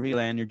us some real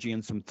energy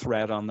and some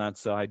threat on that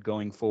side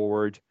going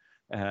forward.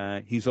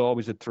 He's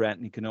always a threat,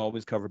 and he can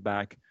always cover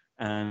back.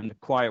 And a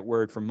quiet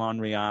word for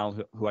Monreal,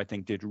 who I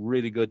think did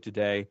really good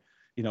today.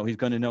 He's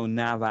going to know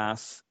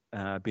Navas,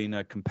 being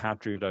a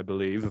compatriot, I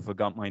believe, if I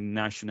got my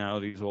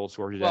nationalities all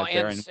sorted out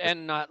there.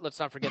 And let's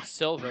not forget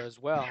Silva as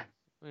well.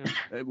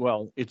 Yeah.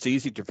 Well, it's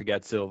easy to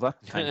forget Silva,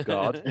 thank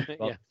God.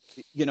 But,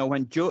 yeah.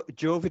 When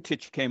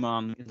Jovetic came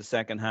on in the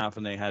second half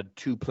and they had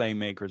two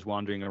playmakers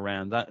wandering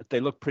around, they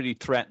looked pretty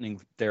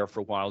threatening there for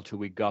a while till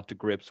we got to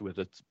grips with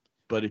it.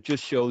 But it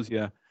just shows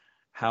you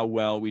how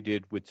well we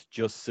did with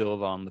just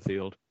Silva on the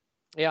field.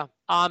 Yeah.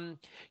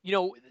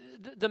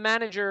 The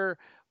manager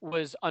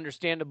was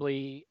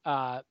understandably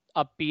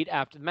upbeat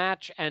after the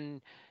match,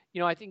 and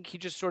I think he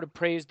just sort of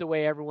praised the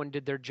way everyone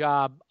did their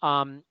job.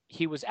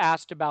 He was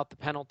asked about the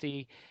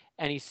penalty,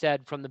 and he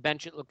said from the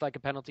bench it looked like a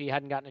penalty. He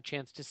hadn't gotten a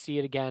chance to see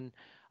it again.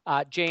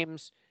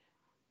 James,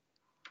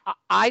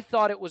 I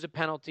thought it was a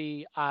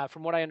penalty.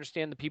 From what I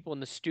understand, the people in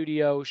the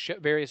studio,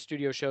 various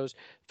studio shows,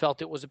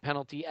 felt it was a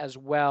penalty as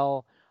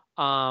well.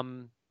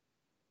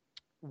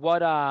 What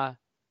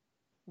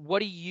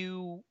do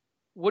you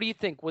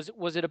think?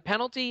 Was it a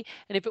penalty?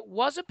 And if it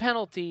was a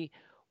penalty,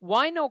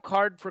 why no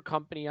card for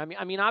Kompany?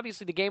 I mean,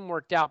 obviously the game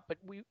worked out, but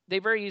they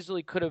very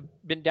easily could have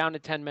been down to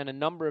 10 men a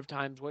number of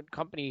times when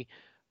Kompany,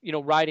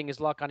 riding his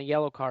luck on a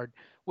yellow card.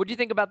 What do you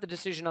think about the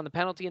decision on the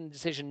penalty and the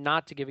decision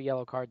not to give a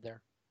yellow card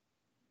there?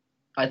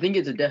 I think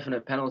it's a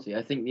definite penalty.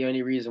 I think the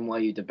only reason why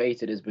you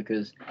debate it is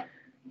because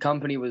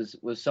Kompany was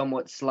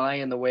somewhat sly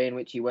in the way in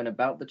which he went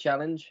about the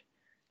challenge.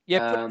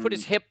 Yeah, put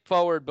his hip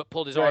forward but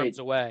pulled his arms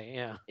away.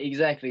 Yeah,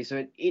 exactly.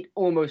 So it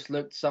almost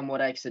looked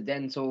somewhat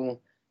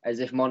accidental, as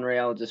if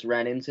Monreal just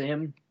ran into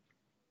him.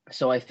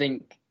 So I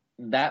think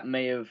that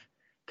may have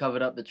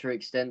covered up the true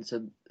extent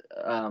to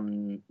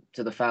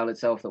the foul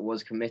itself that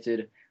was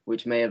committed,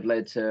 which may have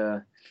led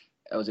to,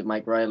 was it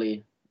Mike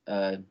Riley,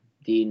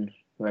 Dean,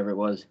 whoever it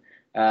was,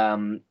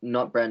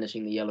 not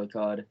brandishing the yellow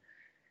card.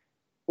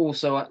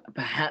 Also,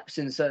 perhaps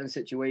in certain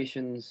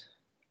situations,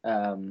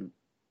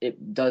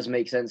 it does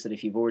make sense that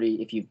if you've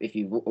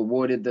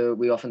awarded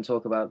we often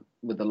talk about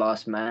with the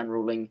last man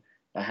ruling,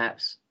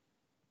 perhaps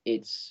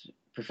it's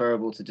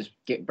preferable to just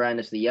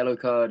brandish the yellow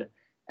card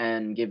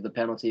and give the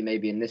penalty.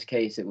 Maybe in this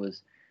case it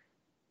was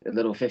a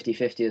little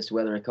 50-50 as to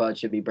whether a card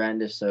should be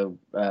brandished. So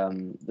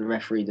the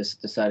referee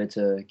just decided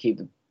to keep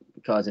the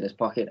cards in his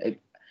pocket.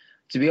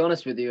 To be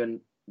honest with you, and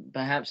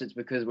perhaps it's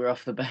because we're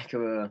off the back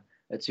of a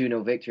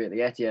 2-0 victory at the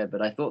Etihad,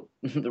 but I thought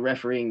the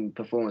refereeing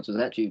performance was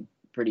actually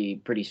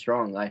pretty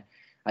strong.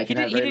 He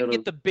didn't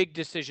get the big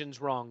decisions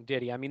wrong,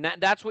 did he? I mean,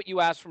 that's what you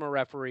ask from a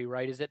referee,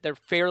 right? Is that they're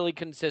fairly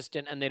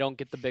consistent and they don't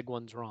get the big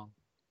ones wrong.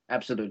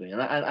 Absolutely,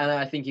 and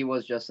I think he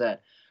was just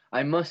that.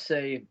 I must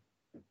say,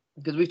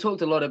 because we've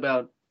talked a lot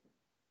about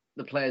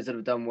the players that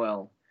have done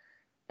well,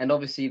 and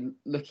obviously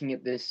looking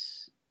at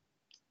this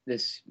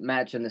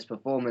match and this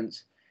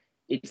performance,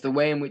 it's the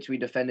way in which we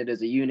defended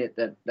as a unit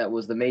that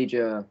was the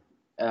major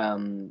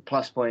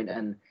plus point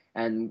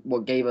and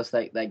what gave us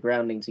that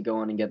grounding to go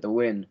on and get the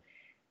win.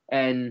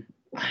 And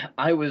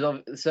I was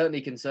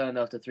certainly concerned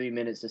after 3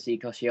 minutes to see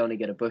Koscielny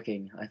get a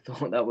booking. I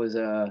thought that was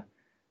a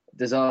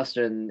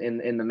disaster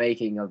in the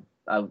making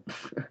of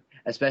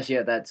especially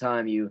at that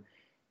time. You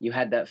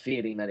had that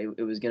feeling that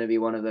it was going to be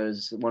one of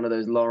those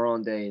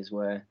Laurent days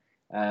where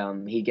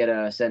he'd get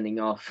a sending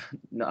off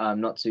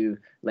not too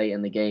late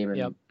in the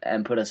game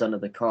and put us under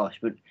the cosh.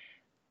 But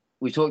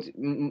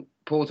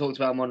Paul talked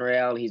about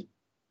Monreal.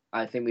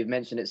 I think we've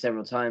mentioned it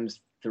several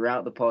times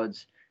throughout the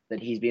pods that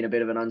he's been a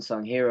bit of an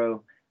unsung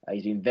hero.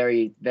 He's been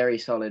very, very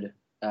solid,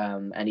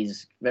 and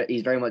he's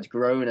very much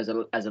grown as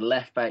a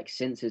left back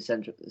since his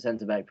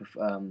centre back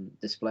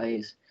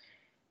displays.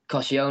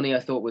 Koscielny, I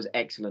thought, was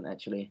excellent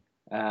actually.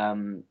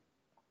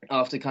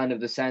 After kind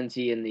of the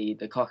Santi and the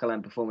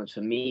Coquelin performance,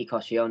 for me,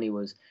 Koscielny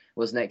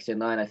was next in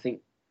line. I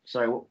think.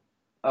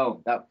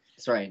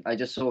 I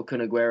just saw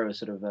Kun Aguero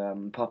sort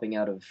of popping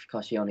out of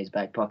Koscielny's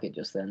back pocket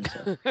just then.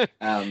 So,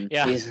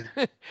 yeah.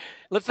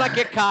 Let's not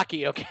get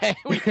cocky, okay?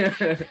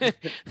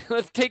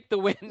 Let's take the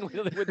win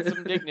with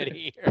some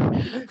dignity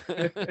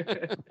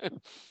here.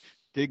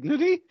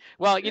 Dignity?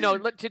 Well,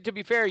 to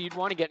be fair, you'd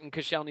want to get in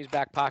Koscielny's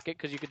back pocket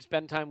because you could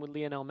spend time with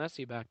Lionel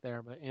Messi back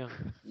there. But yeah,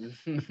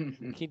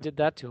 he did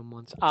that to him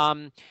once.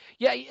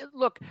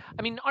 Look,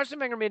 I mean, Arsene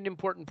Wenger made an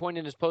important point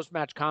in his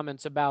post-match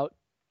comments about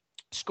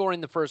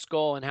scoring the first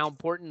goal and how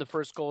important the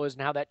first goal is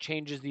and how that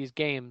changes these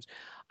games.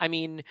 I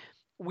mean,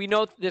 we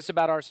know this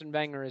about Arsene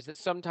Wenger is that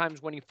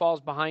sometimes when he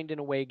falls behind in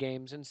away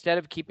games, instead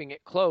of keeping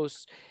it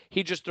close,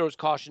 he just throws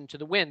caution to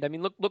the wind. I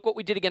mean, look what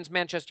we did against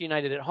Manchester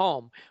United at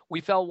home. We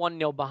fell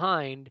 1-0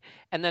 behind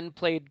and then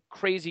played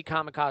crazy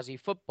kamikaze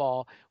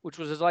football, which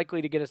was as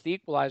likely to get us the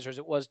equalizer as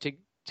it was to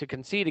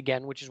concede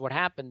again, which is what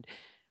happened.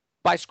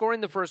 By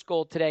scoring the first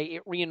goal today,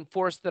 it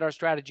reinforced that our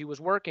strategy was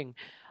working.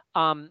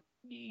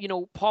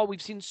 Paul,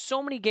 we've seen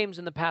so many games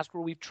in the past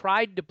where we've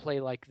tried to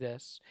play like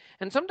this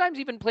and sometimes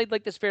even played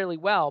like this fairly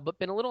well, but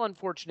been a little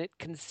unfortunate,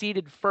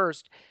 conceded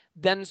first,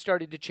 then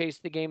started to chase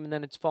the game, and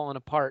then it's fallen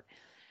apart.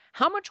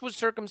 How much was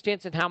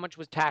circumstance and how much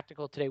was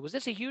tactical today? Was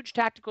this a huge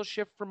tactical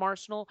shift from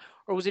Arsenal,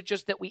 or was it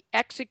just that we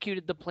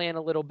executed the plan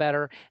a little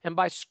better, and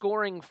by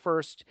scoring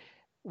first,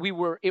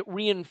 it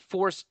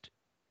reinforced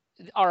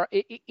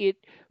it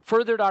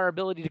furthered our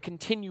ability to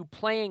continue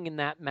playing in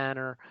that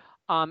manner?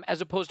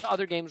 As opposed to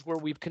other games where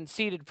we've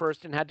conceded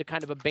first and had to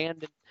kind of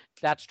abandon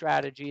that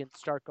strategy and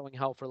start going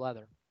hell for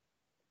leather.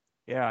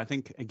 Yeah, I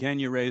think, again,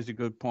 you raised a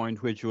good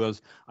point, which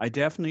was I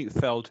definitely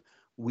felt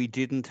we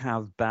didn't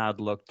have bad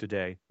luck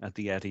today at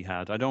the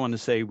Etihad. I don't want to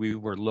say we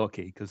were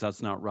lucky because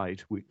that's not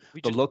right.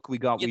 The luck we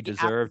got, we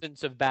deserved. The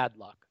absence of bad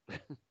luck.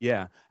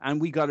 Yeah,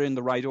 and we got it in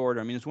the right order.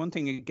 I mean, it's one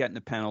thing getting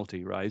a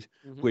penalty, right,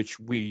 which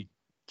we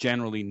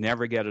generally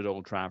never get at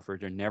Old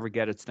Trafford or never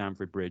get at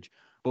Stamford Bridge.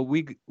 But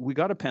we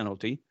got a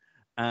penalty,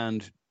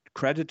 and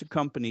credit to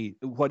Kompany.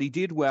 What he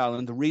did well,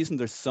 and the reason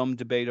there's some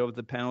debate over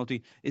the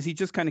penalty, is he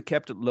just kind of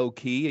kept it low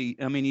key.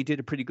 He did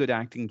a pretty good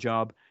acting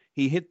job.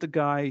 He hit the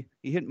guy,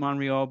 he hit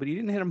Monreal, but he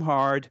didn't hit him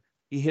hard.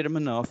 He hit him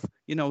enough.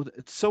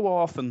 So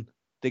often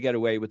they get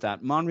away with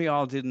that.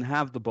 Monreal didn't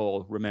have the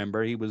ball,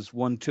 remember. He was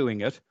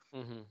 1-2ing it.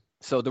 Mm-hmm.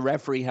 So the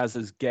referee has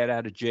his get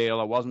out of jail,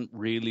 I wasn't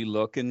really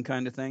looking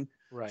kind of thing.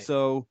 Right.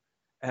 So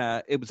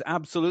it was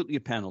absolutely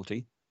a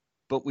penalty,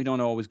 but we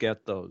don't always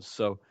get those.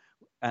 So,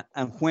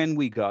 and when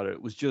we got it,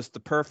 it was just the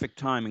perfect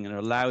timing, and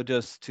it allowed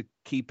us to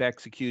keep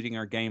executing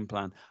our game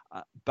plan.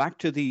 Back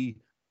to the,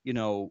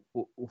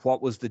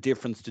 what was the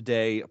difference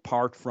today,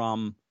 apart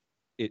from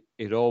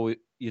it always,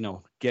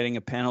 getting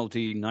a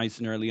penalty nice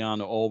and early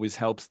on always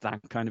helps that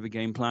kind of a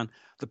game plan.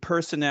 The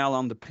personnel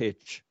on the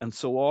pitch, and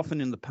so often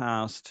in the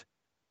past,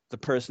 the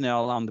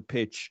personnel on the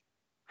pitch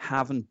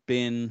haven't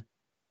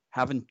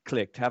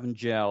clicked, haven't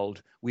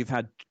gelled. We've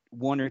had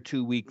 1 or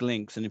 2 weak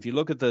links. And if you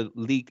look at the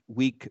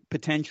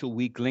potential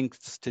weak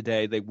links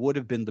today, they would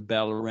have been the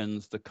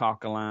Bellerins, the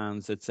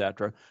Coquelins,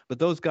 etc. But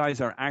those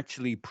guys are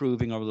actually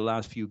proving over the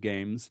last few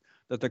games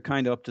that they're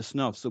kind of up to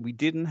snuff. So we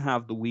didn't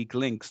have the weak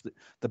links.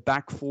 The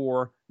back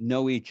four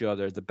know each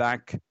other. The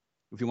back,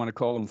 if you want to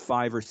call them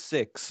 5 or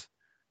 6,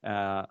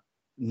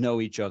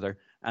 know each other.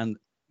 And,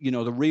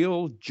 the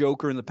real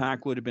joker in the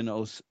pack would have been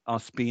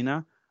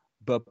Ospina.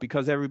 But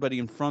because everybody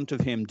in front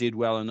of him did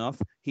well enough,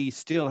 he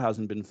still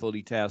hasn't been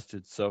fully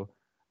tested. So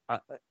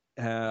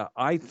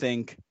I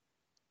think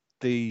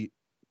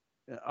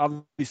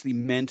obviously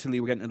mentally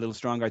we're getting a little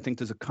stronger. I think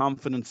there's a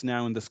confidence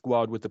now in the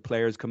squad with the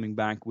players coming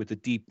back with a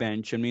deep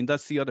bench.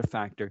 That's the other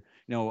factor.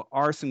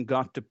 Arsene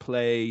got to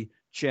play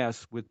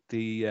chess with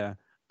the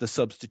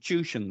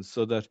substitutions,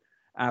 so that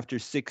after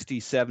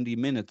 60, 70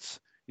 minutes,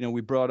 we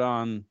brought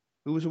on,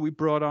 who was it we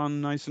brought on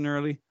nice and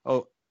early?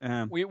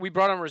 We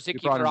brought on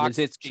Rosicky for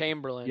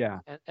Oxlade-Chamberlain. Yeah,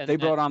 they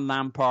brought on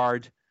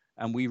Lampard,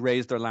 and we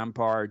raised our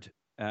Lampard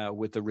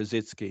with the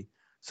Rosicky.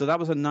 So that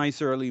was a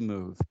nice early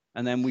move.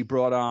 And then we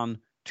brought on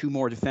 2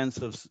 more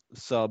defensive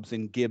subs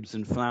in Gibbs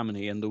and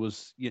Flamini. And there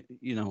was,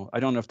 I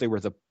don't know if they were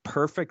the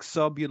perfect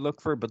sub you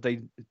look for, but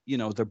they,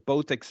 they're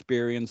both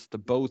experienced, they're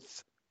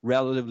both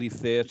relatively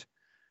fit.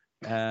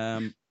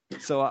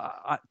 So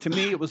to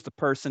me, it was the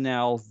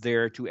personnel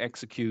there to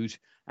execute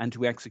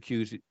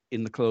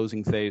in the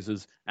closing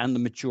phases, and the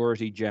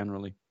maturity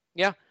generally.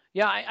 Yeah.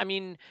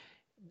 The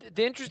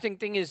interesting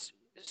thing is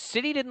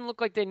City didn't look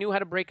like they knew how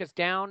to break us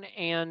down,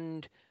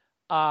 and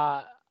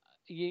there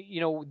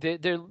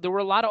were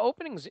a lot of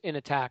openings in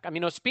attack.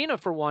 Ospina,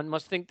 for one,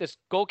 must think this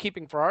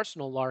goalkeeping for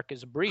Arsenal lark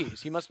is a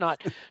breeze. He must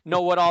not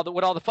know what all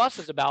the fuss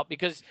is about,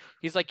 because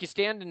he's like, you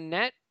stand in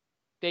net,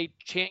 they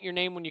chant your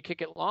name when you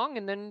kick it long,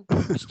 and then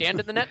you stand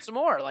in the net some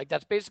more. Like,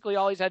 that's basically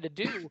all he's had to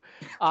do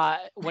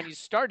when he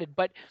started.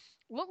 But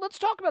let's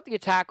talk about the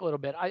attack a little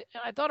bit. I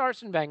thought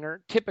Arsene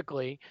Wenger,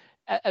 typically,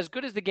 as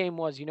good as the game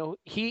was,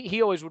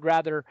 he always would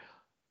rather,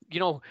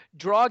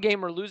 draw a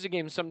game or lose a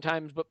game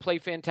sometimes, but play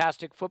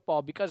fantastic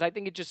football, because I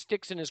think it just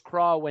sticks in his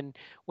craw when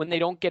they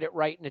don't get it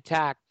right in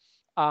attack.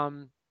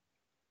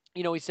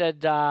 He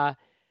said,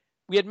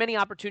 we had many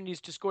opportunities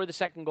to score the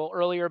second goal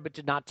earlier, but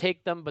did not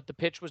take them. But the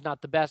pitch was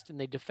not the best, and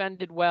they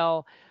defended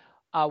well.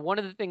 One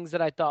of the things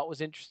that I thought was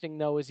interesting,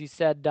 though, is he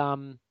said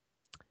there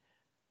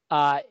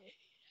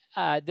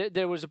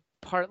was a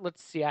part.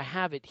 Let's see, I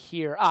have it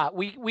here.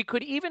 We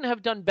could even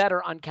have done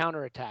better on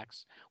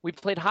counterattacks. We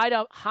played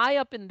high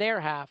up in their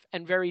half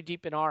and very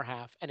deep in our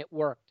half, and it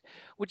worked,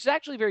 which is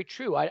actually very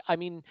true. I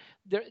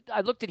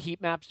looked at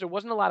heat maps. There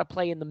wasn't a lot of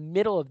play in the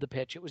middle of the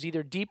pitch. It was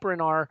either deeper in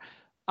our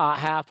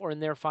half or in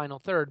their final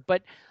third.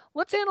 But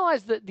let's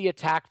analyze the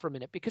attack for a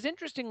minute, because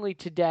interestingly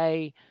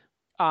today,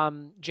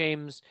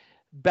 James,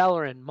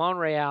 Bellerin,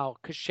 Monreal,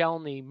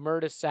 Koscielny,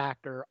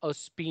 Mertesacker,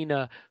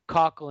 Ospina,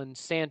 Coquelin,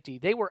 Santi,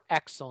 they were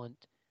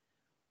excellent.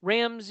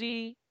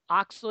 Ramsey,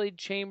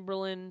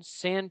 Oxlade-Chamberlain,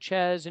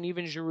 Sanchez, and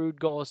even Giroud,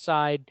 goal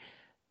aside,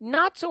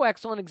 not so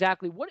excellent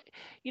exactly. What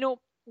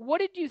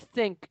did you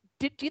think?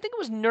 Do you think it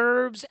was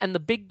nerves and the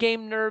big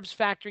game nerves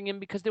factoring in?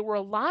 Because there were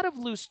a lot of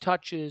loose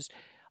touches,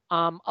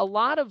 a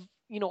lot of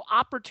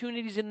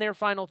opportunities in their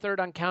final third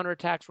on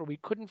counterattacks where we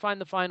couldn't find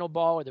the final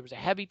ball, or there was a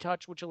heavy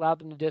touch which allowed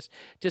them to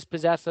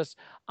dispossess us.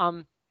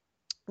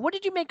 What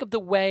did you make of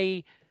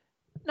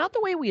not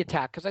the way we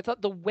attacked, because I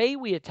thought the way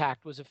we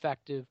attacked was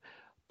effective,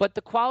 but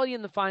the quality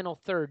in the final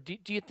third?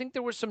 Do you think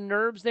there were some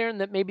nerves there, and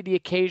that maybe the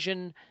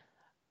occasion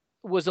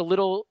was a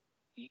little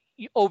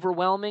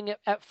overwhelming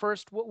at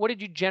first? What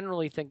did you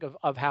generally think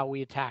of how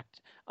we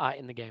attacked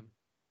in the game?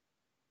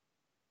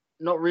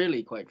 Not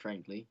really, quite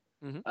frankly.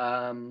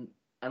 Mm-hmm.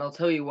 And I'll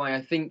tell you why.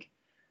 I think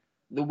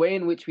the way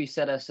in which we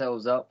set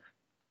ourselves up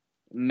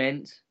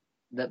meant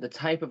that the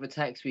type of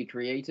attacks we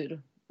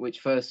created, which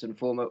first and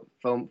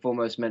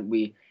foremost meant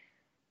we,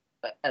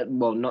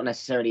 not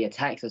necessarily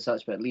attacks as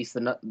such, but at least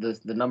the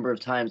number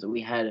of times that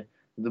we had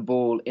the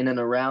ball in and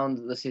around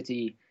the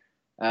City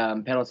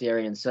penalty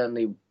area, and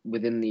certainly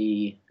within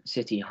the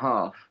City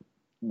half,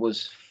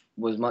 was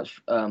much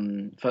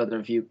further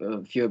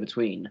and fewer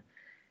between.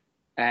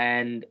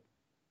 And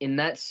in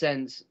that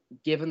sense,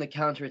 given the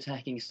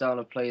counter-attacking style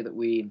of play that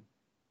we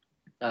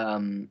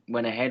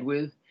went ahead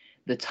with,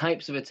 the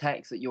types of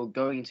attacks that you're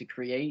going to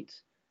create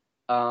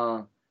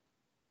are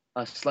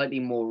slightly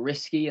more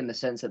risky in the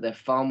sense that they're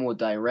far more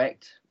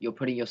direct. You're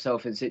putting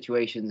yourself in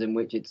situations in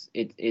which it's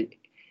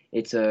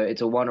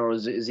a one or a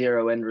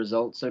zero end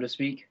result, so to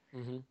speak.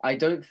 Mm-hmm. I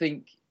don't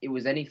think it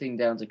was anything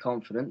down to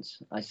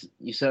confidence.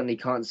 You certainly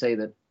can't say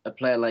that a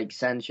player like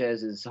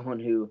Sanchez is someone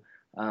who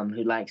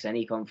lacks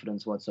any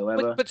confidence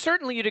whatsoever. But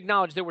certainly you'd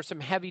acknowledge there were some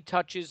heavy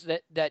touches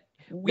that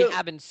we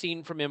haven't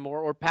seen from him,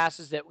 or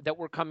passes that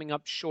were coming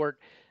up short.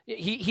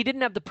 He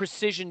didn't have the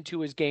precision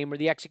to his game or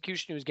the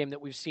execution to his game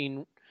that we've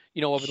seen,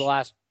 over the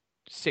last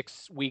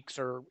 6 weeks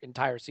or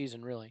entire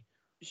season, really.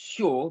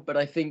 Sure, but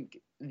I think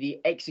the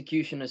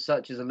execution as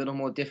such is a little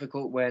more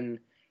difficult when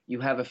you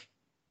have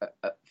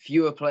a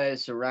fewer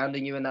players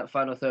surrounding you in that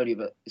final third. You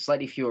have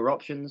slightly fewer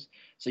options,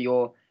 so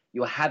you're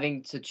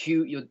having to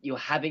choose. You're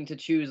having to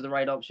choose the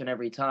right option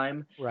every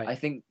time. Right. I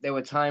think there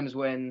was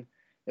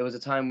a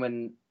time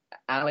when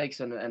Alex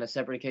and a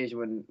separate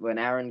occasion when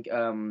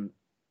Aaron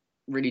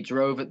really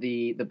drove at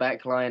the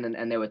back line,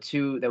 and there were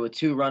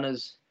two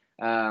runners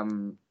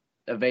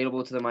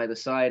available to them either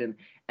side,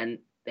 and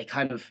they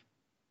kind of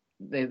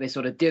they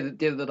sort of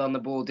dithered on the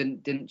ball,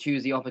 didn't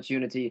choose the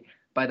opportunity.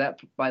 By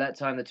that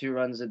time, the two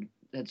runs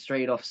had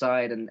strayed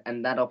offside,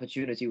 and that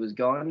opportunity was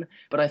gone.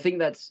 But I think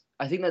that's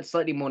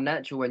slightly more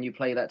natural when you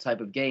play that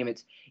type of game.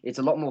 It's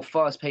a lot more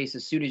fast paced.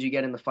 As soon as you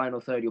get in the final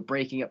third, you're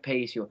breaking at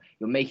pace. You're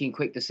making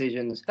quick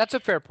decisions. That's a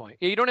fair point.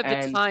 You don't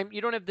have the time.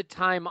 You don't have the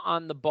time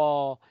on the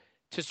ball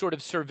to sort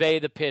of survey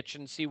the pitch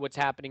and see what's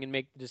happening and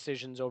make the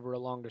decisions over a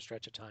longer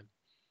stretch of time.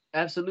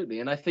 Absolutely,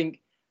 and I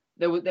think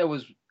there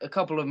was a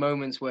couple of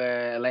moments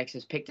where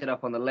Alexis picked it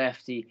up on the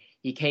left.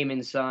 He came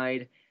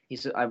inside.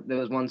 There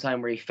was one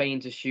time where he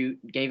feigned to shoot,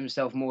 gave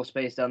himself more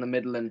space down the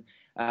middle, and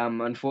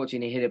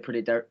unfortunately hit it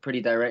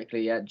pretty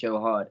directly at Joe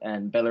Hart,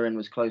 and Bellerin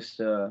was close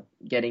to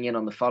getting in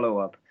on the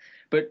follow-up.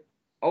 But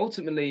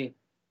ultimately,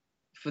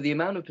 for the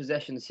amount of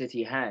possession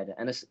City had,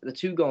 and the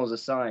 2 goals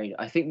aside,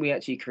 I think we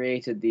actually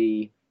created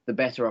the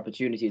better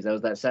opportunities. There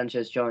was that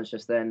Sanchez chance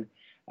just then,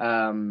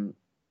 the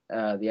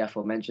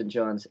aforementioned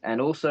chance,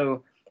 and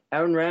also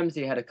Aaron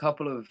Ramsey had a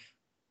couple of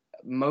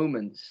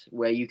moments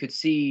where you could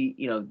see,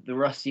 the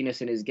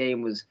rustiness in his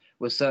game was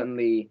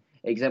certainly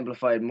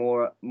exemplified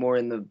more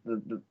in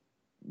the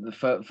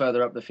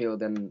further up the field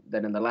than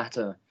in the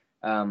latter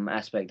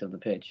aspect of the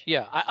pitch.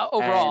 Yeah,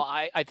 overall,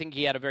 I think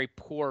he had a very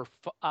poor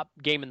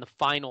game in the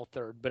final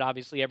third, but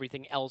obviously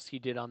everything else he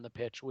did on the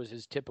pitch was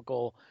his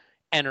typical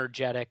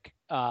energetic,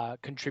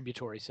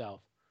 contributory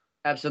self.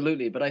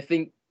 Absolutely, but I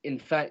think, in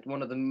fact,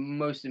 one of the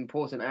most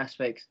important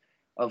aspects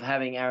of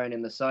having Aaron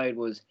in the side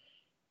was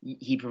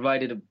he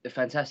provided a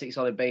fantastic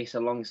solid base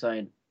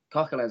alongside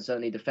Coquelin,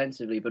 certainly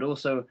defensively, but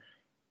also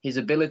his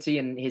ability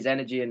and his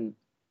energy and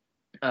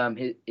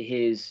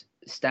his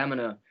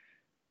stamina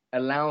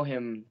allow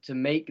him to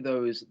make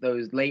those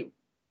late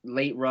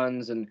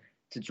runs and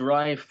to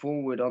drive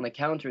forward on the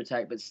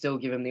counter-attack, but still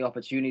give him the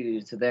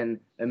opportunity to then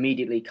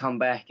immediately come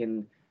back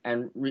and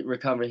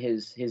recover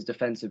his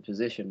defensive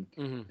position.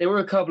 Mm-hmm. There were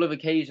a couple of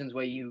occasions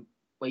where you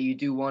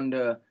do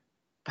wonder,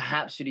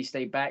 perhaps should he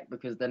stay back,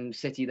 because then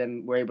City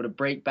then were able to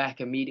break back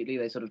immediately.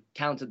 They sort of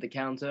countered the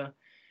counter.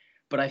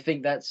 But I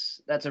think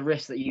that's a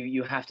risk that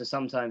you have to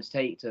sometimes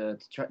take to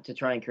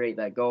try and create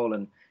that goal,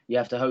 and you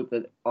have to hope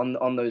that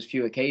on those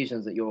few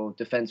occasions that your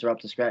defense are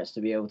up to scratch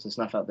to be able to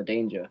snuff out the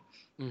danger.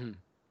 Mm-hmm.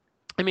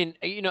 I mean,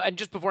 and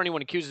just before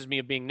anyone accuses me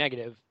of being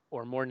negative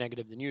or more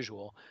negative than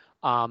usual,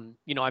 I'm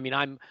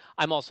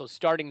also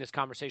starting this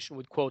conversation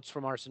with quotes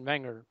from Arsene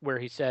Wenger, where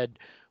he said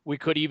we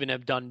could even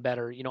have done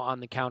better, on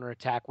the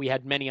counterattack. We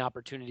had many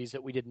opportunities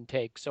that we didn't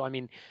take. So, I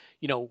mean,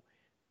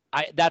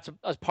 that's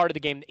a part of the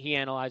game that he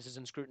analyzes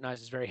and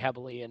scrutinizes very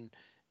heavily. And,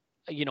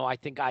 I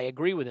think I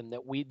agree with him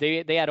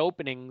that they had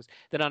openings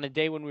that on a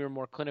day when we were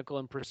more clinical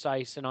and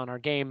precise and on our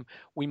game,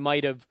 we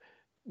might have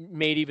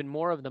made even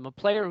more of them. A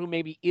player who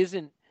maybe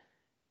isn't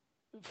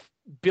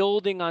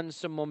building on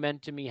some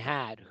momentum he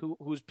had,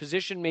 whose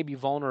position may be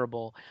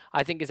vulnerable,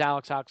 I think, is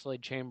Alex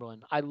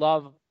Oxlade-Chamberlain. I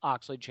love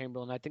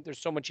Oxlade-Chamberlain. I think there's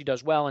so much he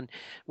does well, and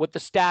what the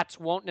stats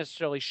won't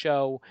necessarily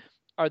show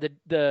are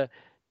the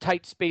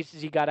tight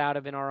spaces he got out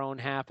of in our own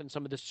half and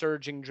some of the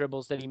surging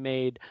dribbles that he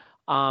made.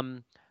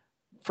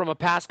 From a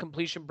pass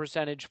completion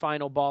percentage,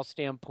 final ball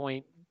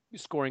standpoint,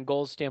 scoring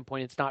goals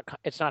standpoint,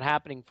 it's not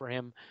happening for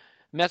him.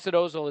 Mesut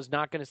Ozil is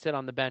not going to sit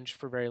on the bench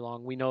for very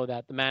long. We know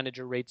that. The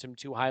manager rates him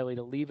too highly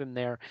to leave him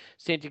there.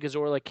 Santi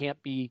Cazorla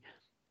can't be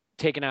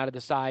taken out of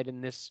the side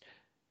in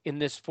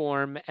this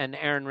form, and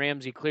Aaron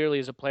Ramsey clearly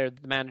is a player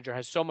that the manager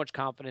has so much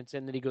confidence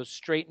in that he goes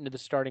straight into the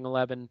starting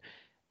 11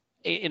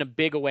 in a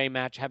big away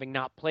match, having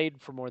not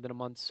played for more than a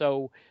month.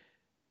 So,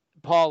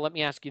 Paul, let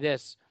me ask you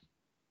this.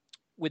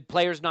 With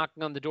players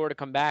knocking on the door to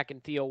come back,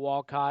 and Theo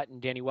Walcott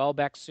and Danny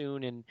Welbeck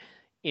soon, and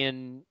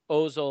in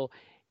Ozil,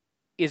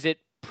 is it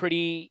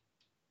pretty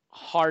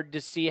hard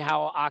to see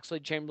how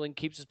Oxlade-Chamberlain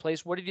keeps his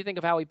place. What did you think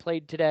of how he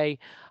played today?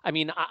 I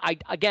mean, I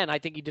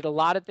think he did a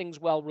lot of things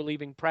well,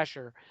 relieving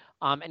pressure.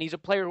 And he's a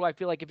player who I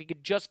feel like if he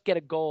could just get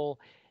a goal,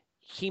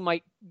 he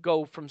might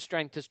go from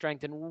strength to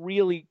strength and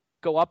really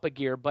go up a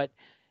gear. But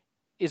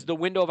is the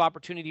window of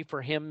opportunity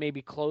for him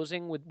maybe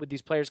closing with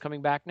these players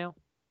coming back now?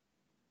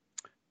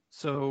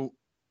 So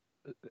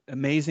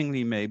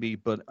amazingly, maybe,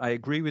 but I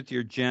agree with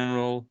your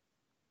general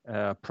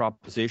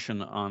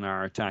proposition on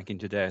our attacking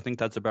today. I think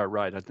that's about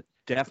right. I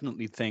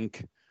definitely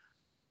think,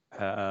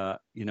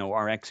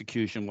 our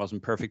execution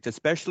wasn't perfect,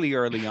 especially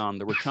early on.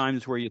 There were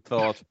times where you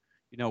thought,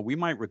 we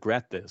might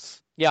regret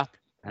this. Yeah.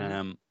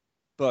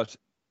 But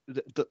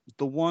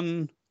the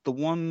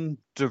one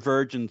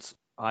divergence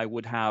I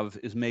would have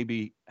is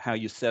maybe how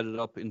you set it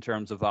up in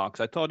terms of Ox.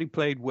 I thought he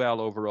played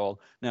well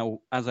overall. Now,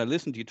 as I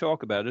listened to you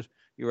talk about it,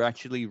 you're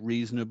actually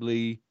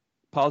reasonably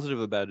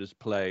positive about his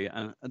play,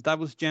 and that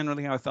was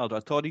generally how I felt. I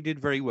thought he did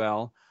very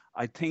well.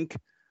 I think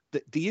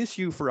the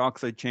issue for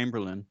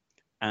Oxlade-Chamberlain,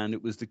 and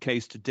it was the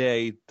case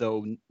today,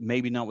 though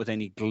maybe not with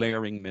any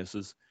glaring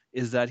misses,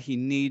 is that he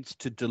needs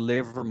to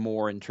deliver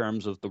more in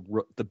terms of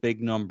the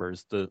big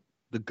numbers, the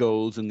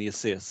goals and the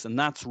assists, and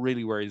that's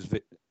really where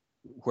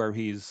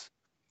he's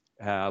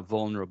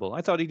vulnerable.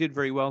 I thought he did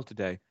very well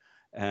today,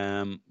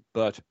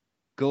 but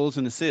goals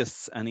and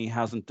assists, and he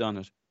hasn't done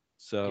it.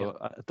 So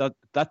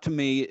that to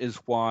me is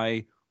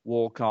why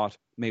Walcott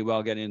may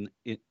well get in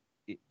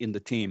the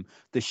team.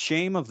 The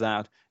shame of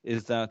that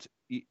is that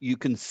you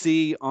can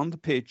see on the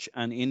pitch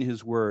and in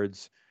his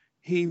words,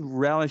 he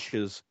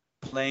relishes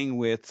playing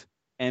with,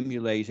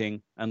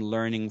 emulating, and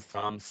learning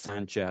from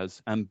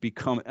Sanchez, and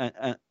become.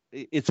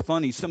 It's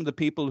funny. Some of the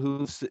people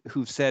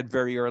who've said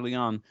very early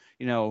on,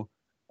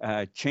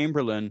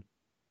 Chamberlain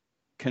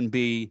can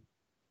be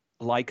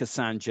like a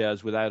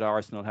Sanchez without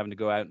Arsenal having to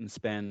go out and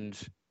spend,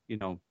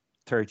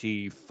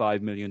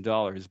 $35 million.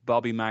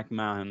 Bobby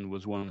McMahon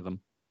was one of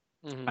them.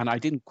 Mm-hmm. And I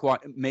didn't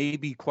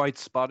quite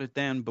spot it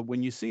then, but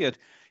when you see it,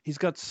 he's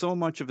got so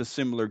much of a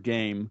similar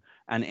game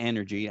and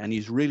energy, and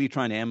he's really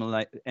trying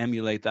to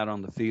emulate that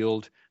on the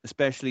field,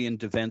 especially in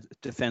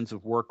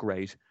defensive work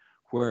rate,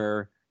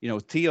 where,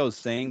 Theo's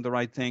saying the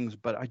right things,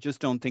 but I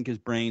just don't think his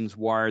brain's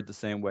wired the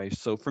same way.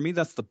 So for me,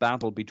 that's the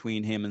battle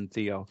between him and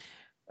Theo.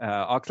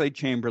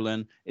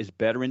 Oxlade-Chamberlain is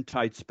better in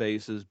tight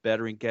spaces,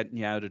 better in getting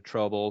you out of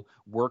trouble,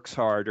 works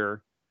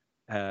harder.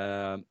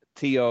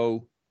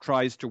 Theo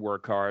tries to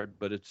work hard,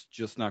 but it's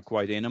just not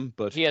quite in him.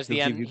 But he has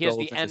the end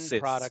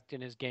product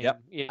in his game.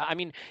 Yep. Yeah, I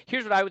mean,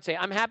 here's what I would say.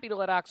 I'm happy to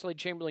let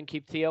Oxlade-Chamberlain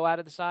keep Theo out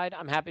of the side.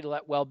 I'm happy to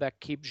let Welbeck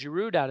keep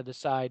Giroud out of the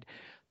side.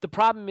 The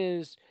problem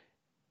is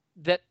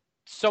that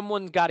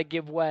someone's got to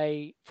give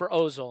way for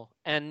Ozil,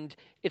 and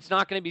it's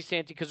not going to be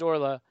Santi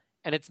Cazorla,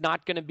 and it's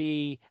not going to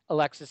be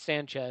Alexis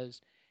Sanchez.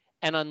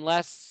 And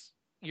unless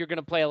you're going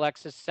to play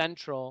Alexis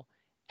central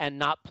and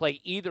not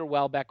play either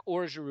Welbeck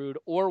or Giroud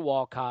or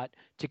Walcott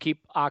to keep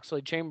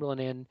Oxlade-Chamberlain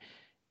in,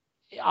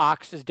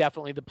 Ox is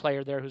definitely the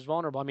player there who's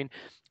vulnerable. I mean,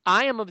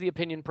 I am of the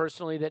opinion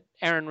personally that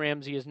Aaron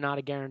Ramsey is not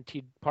a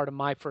guaranteed part of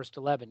my first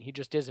 11. He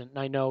just isn't. And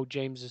I know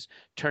James is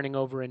turning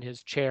over in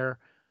his chair,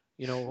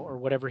 or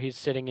whatever he's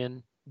sitting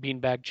in,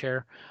 beanbag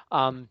chair,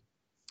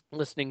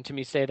 listening to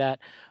me say that.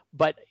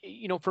 But,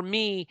 for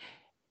me,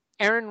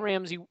 Aaron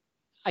Ramsey,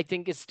 I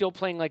think, is still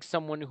playing like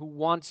someone who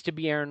wants to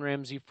be Aaron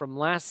Ramsey from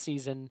last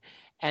season.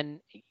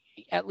 And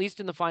at least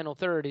in the final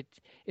third,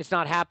 it's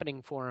not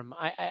happening for him.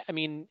 I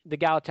mean, the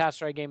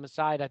Galatasaray game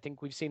aside, I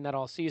think we've seen that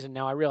all season.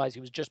 Now, I realize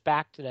he was just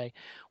back today.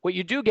 What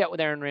you do get with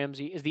Aaron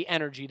Ramsey is the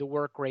energy, the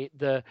work rate,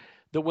 the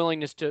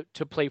willingness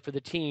to play for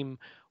the team.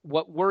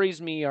 What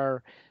worries me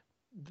are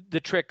the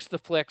tricks, the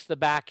flicks, the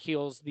back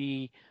heels,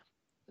 the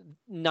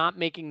not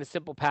making the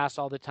simple pass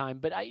all the time.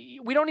 But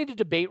we don't need to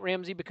debate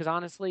Ramsey because,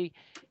 honestly,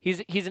 he's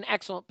an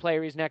excellent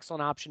player. He's an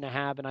excellent option to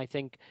have, and I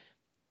think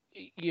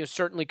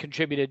certainly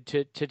contributed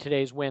to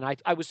today's win.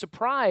 I was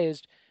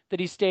surprised that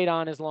he stayed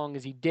on as long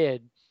as he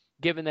did,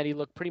 given that he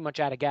looked pretty much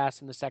out of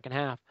gas in the second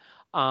half.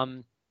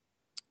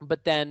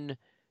 But then,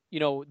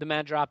 the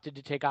manager opted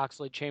to take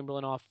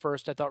Oxlade-Chamberlain off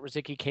first. I thought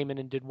Rosicky came in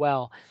and did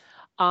well.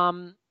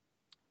 The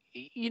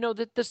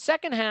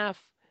second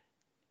half,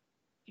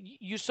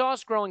 you saw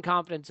us grow in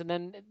confidence, and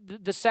then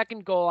the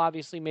second goal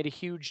obviously made a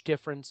huge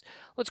difference.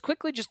 Let's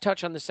quickly just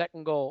touch on the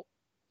second goal.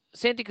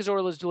 Santi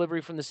Cazorla's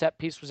delivery from the set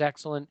piece was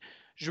excellent.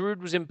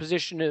 Giroud was in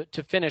position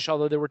to finish,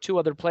 although there were two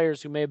other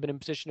players who may have been in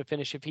position to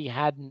finish if he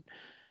hadn't.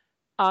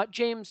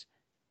 James,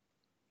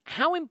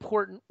 how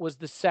important was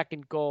the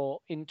second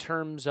goal in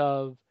terms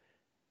of,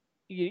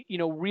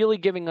 really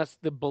giving us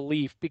the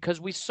belief? Because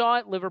we saw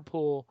at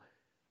Liverpool,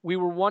 we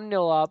were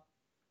 1-0 up,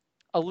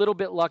 a little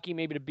bit lucky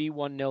maybe to be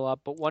 1-0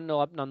 up, but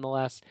 1-0 up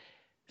nonetheless,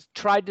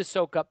 tried to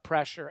soak up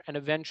pressure and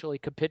eventually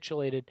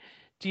capitulated.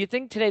 Do you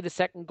think today the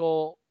second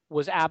goal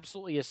was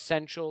absolutely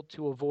essential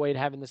to avoid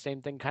having the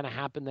same thing kind of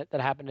happen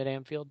that happened at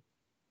Anfield?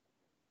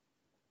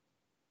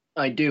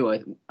 I do.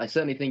 I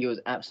certainly think it was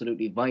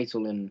absolutely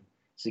vital in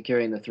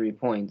securing the 3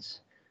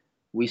 points.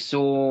 We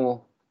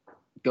saw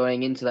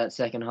going into that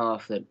second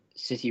half that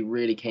City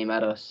really came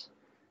at us.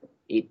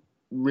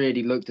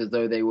 really looked as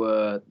though they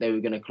were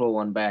going to claw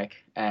one back,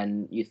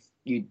 and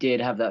you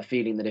did have that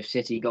feeling that if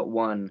City got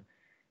one,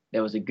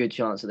 there was a good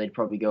chance that they'd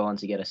probably go on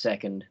to get a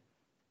second.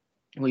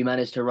 We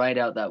managed to ride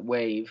out that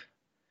wave,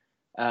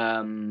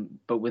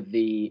 but with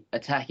the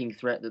attacking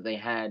threat that they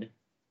had,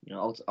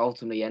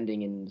 ultimately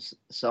ending in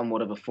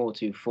somewhat of a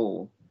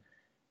 4-2-4,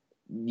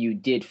 you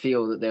did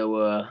feel that there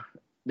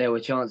were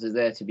chances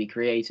there to be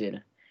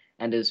created,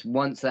 and as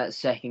once that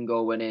second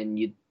goal went in,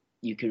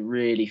 you could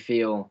really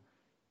feel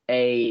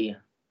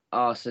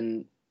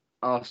Arsenal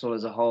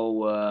as a whole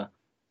were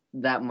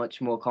that much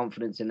more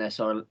confidence in their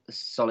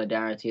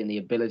solidarity and the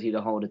ability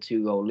to hold a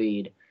 2-goal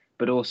lead,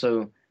 but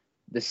also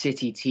the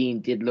City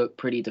team did look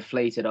pretty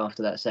deflated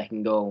after that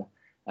second goal.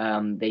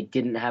 They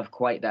didn't have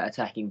quite that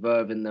attacking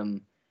verve in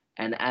them,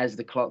 and as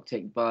the clock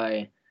ticked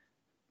by,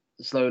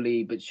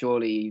 slowly but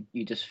surely,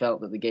 you just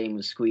felt that the game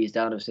was squeezed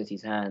out of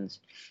City's hands,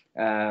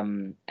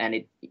 and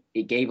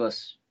it gave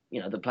us,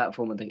 the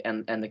platform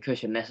and the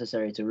cushion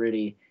necessary to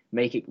really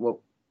make it what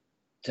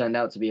turned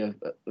out to be a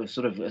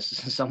sort of a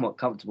somewhat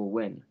comfortable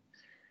win.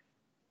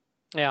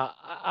 Yeah,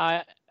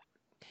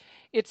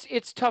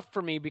 it's tough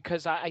for me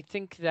because I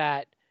think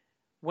that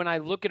when I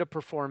look at a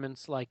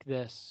performance like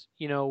this,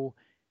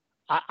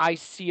 I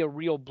see a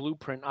real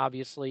blueprint.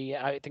 Obviously,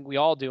 I think we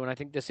all do, and I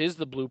think this is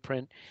the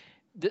blueprint.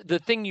 The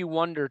thing you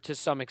wonder to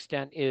some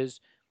extent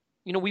is,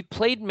 we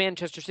played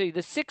Manchester City.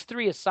 The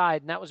 6-3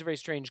 aside, and that was a very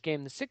strange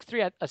game. The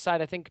 6-3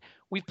 aside, I think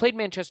we've played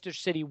Manchester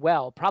City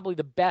well, probably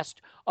the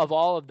best of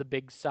all of the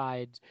big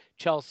sides.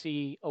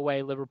 Chelsea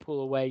away,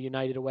 Liverpool away,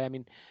 United away. I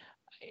mean,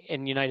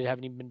 and United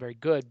haven't even been very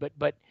good,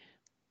 but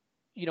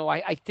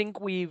I think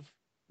we've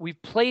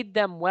played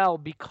them well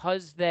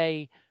because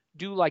they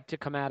do like to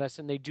come at us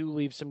and they do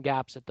leave some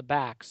gaps at the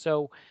back.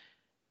 So,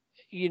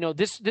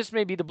 this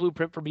may be the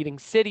blueprint for beating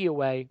City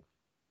away.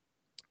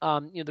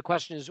 The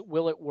question is,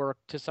 will it work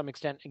to some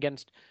extent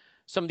against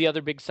some of the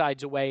other big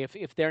sides away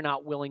if they're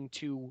not willing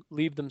to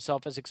leave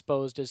themselves as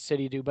exposed as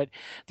City do? But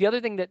the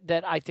other thing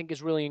that I think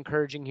is really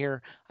encouraging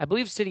here, I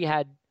believe City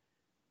had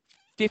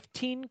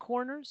 15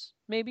 corners,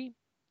 maybe.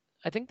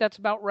 I think that's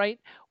about right.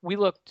 We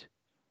looked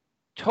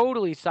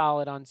totally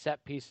solid on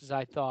set pieces,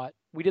 I thought.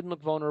 We didn't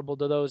look vulnerable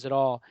to those at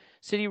all.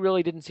 City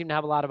really didn't seem to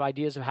have a lot of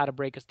ideas of how to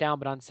break us down,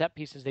 but on set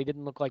pieces, they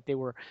didn't look like they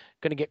were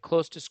going to get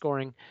close to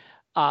scoring.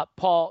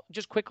 Paul,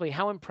 just quickly,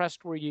 how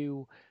impressed were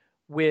you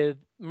with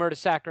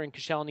Mertesacker and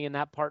Koscielny and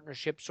that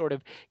partnership sort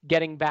of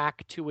getting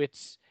back to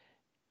its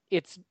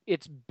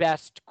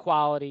best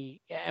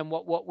quality and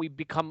what we've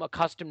become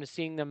accustomed to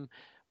seeing them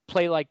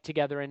play like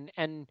together?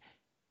 And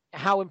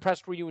how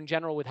impressed were you in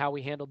general with how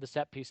we handled the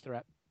set piece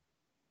threat?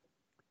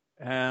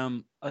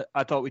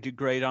 I thought we did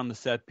great on the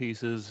set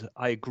pieces.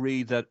 I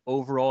agree that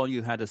overall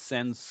you had a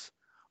sense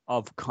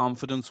of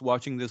confidence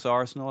watching this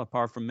Arsenal,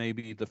 apart from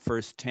maybe the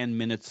first 10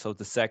 minutes of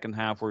the second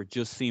half where it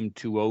just seemed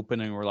too open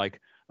and we're like,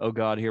 oh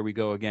God, here we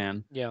go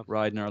again,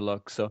 riding our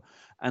luck. So,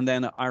 and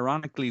then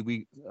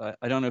ironically,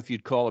 I don't know if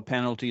you'd call a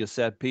penalty a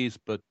set piece,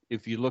 but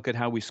if you look at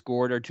how we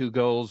scored our 2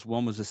 goals,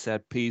 one was a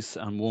set piece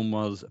and one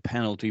was a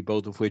penalty,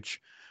 both of which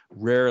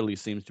rarely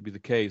seems to be the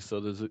case.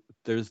 So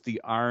there's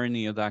the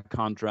irony of that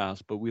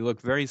contrast, but we look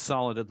very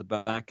solid at the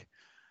back.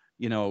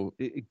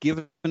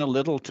 Given a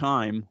little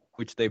time,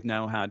 which they've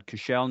now had,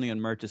 Koscielny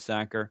and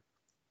Mertesacker,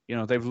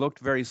 they've looked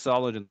very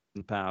solid in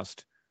the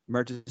past.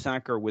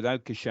 Mertesacker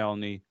without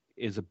Koscielny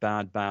is a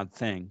bad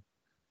thing.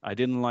 I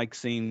didn't like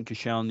seeing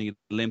Koscielny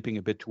limping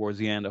a bit towards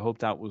the end. I hope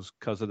that was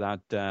because of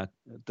that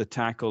the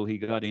tackle he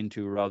got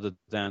into rather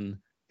than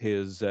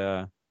his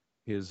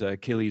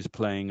Achilles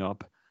playing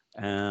up.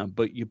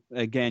 But you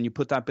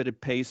put that bit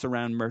of pace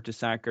around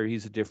Mertesacker.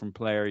 He's a different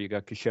player. You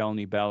got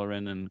Koscielny,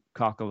 Bellerin, and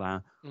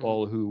Coquelin,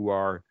 all who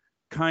are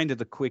kind of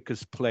the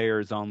quickest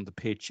players on the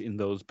pitch in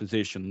those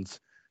positions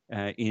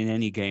in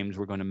any games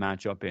we're going to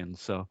match up in.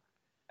 So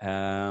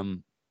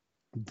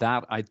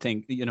that I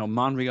think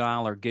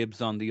Monreal or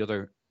Gibbs on the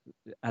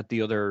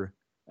other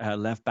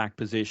left back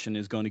position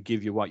is going to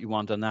give you what you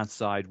want on that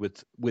side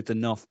with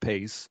enough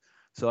pace.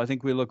 So I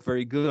think we look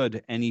very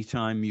good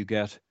anytime we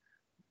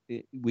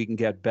can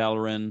get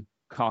Bellerin,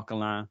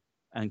 Coquelin,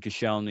 and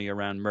Koscielny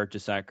around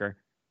Mertesacker.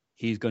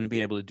 He's going to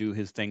be able to do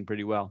his thing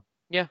pretty well.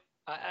 Yeah.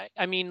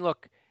 I mean,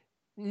 look,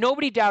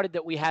 nobody doubted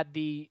that we had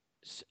the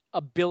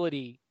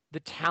ability,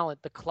 the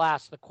talent, the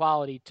class, the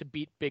quality to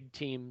beat big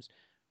teams.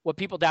 What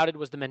people doubted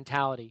was the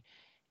mentality.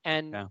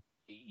 And,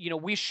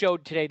 we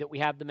showed today that we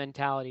have the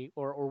mentality,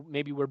 or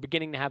maybe we're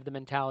beginning to have the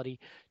mentality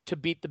to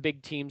beat the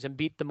big teams and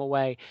beat them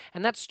away.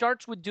 And that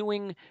starts with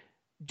doing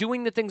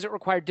the things that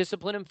require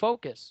discipline and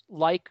focus,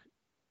 like,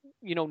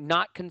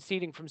 not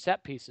conceding from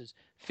set pieces.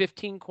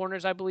 15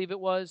 corners, I believe it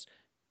was,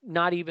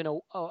 not even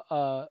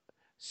a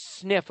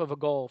sniff of a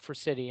goal for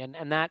City.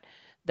 And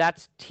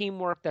that's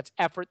teamwork, that's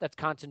effort, that's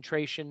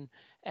concentration,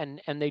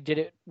 and they did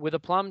it with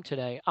aplomb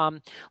today.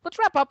 Let's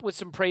wrap up with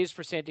some praise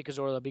for Santi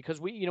Cazorla,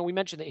 because we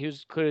mentioned that he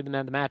was clearly the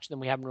man of the match, and then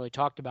we haven't really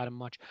talked about him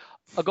much.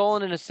 A goal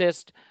and an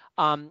assist.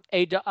 Arsene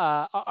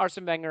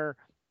Wenger,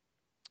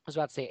 I was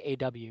about to say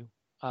AW.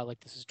 like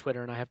this is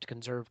Twitter and I have to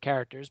conserve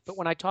characters. But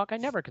when I talk, I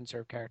never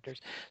conserve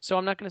characters. So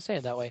I'm not going to say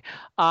it that way.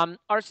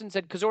 Arson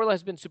said, Cazorla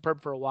has been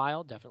superb for a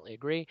while. Definitely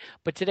agree.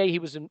 But today he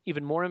was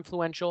even more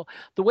influential.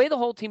 The way the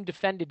whole team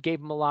defended gave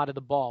him a lot of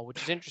the ball,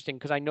 which is interesting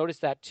because I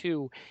noticed that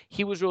too.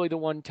 He was really the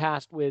one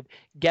tasked with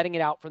getting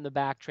it out from the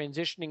back,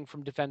 transitioning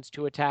from defense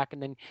to attack,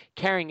 and then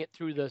carrying it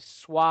through the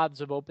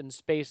swaths of open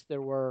space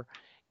there were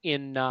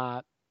in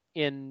the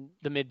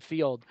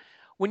midfield.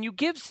 When you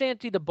give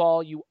Santi the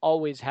ball, you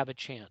always have a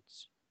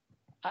chance.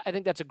 I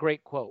think that's a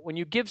great quote. When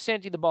you give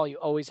Santi the ball, you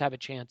always have a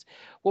chance.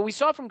 What we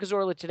saw from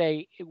Cazorla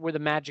today were the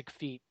magic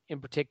feet in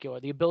particular,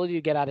 the ability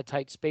to get out of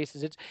tight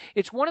spaces.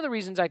 It's one of the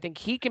reasons I think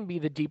he can be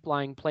the deep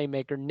lying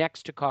playmaker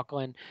next to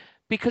Coquelin,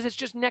 because it's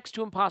just next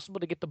to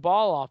impossible to get the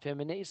ball off him,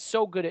 and he's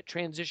so good at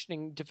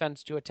transitioning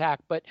defense to attack.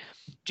 But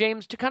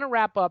James, to kind of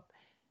wrap up,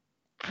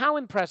 how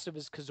impressive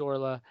is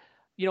Cazorla?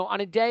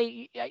 On a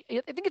day, I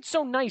think it's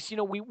so nice.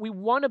 We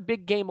won a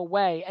big game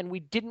away, and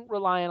we didn't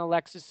rely on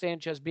Alexis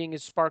Sanchez being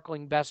his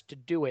sparkling best to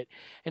do it.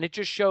 And it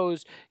just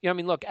shows,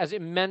 look, as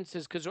immense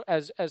as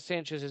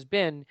Sanchez has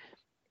been,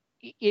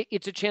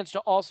 it's a chance to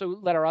also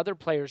let our other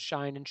players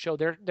shine and show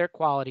their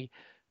quality.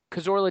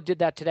 Cazorla did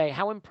that today.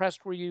 How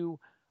impressed were you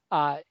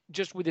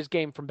just with his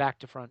game from back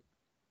to front?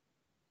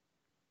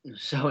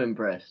 So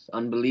impressed,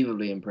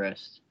 unbelievably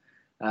impressed.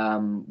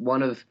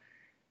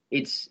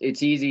 It's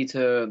easy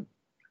to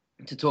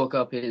talk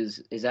up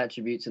his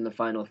attributes in the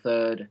final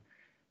third.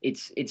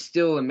 It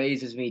still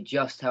amazes me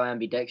just how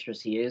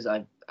ambidextrous he is.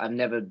 I've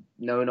never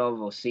known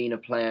of or seen a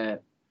player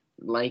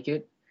like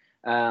it.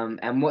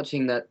 And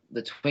watching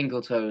the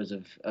twinkle toes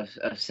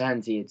of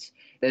Santi,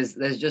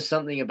 there's just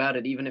something about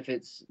it, even if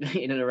it's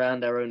in and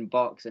around our own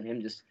box, and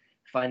him just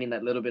finding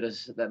that little bit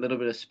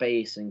of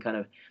space and kind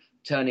of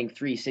turning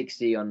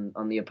 360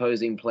 on the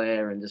opposing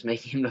player and just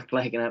making him look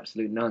like an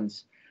absolute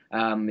nonce.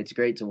 It's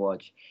great to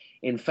watch.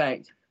 In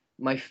fact,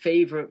 my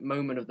favorite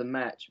moment of the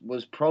match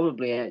was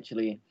probably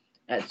actually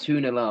at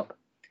 2-0 up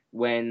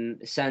when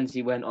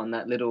Santi went on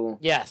that little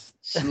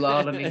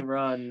slaloming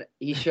run.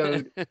 He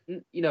showed,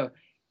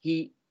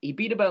 he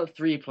beat about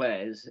 3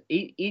 players.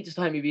 Each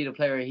time he beat a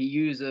player, he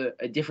used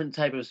a different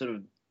type of sort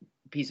of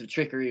piece of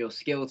trickery or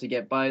skill to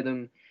get by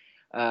them.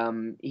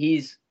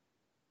 He's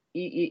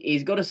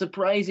got a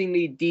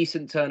surprisingly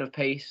decent turn of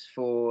pace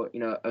for,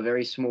 a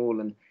very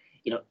small and,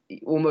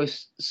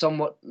 almost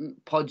somewhat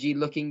podgy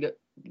looking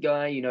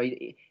guy.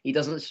 He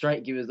doesn't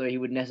strike you as though he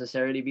would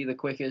necessarily be the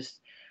quickest,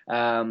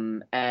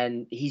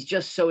 and he's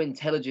just so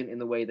intelligent in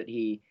the way that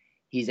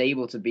he's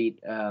able to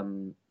beat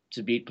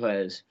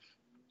players.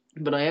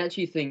 But I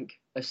actually think,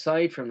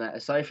 aside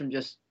from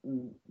just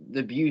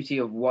the beauty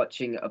of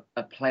watching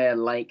a player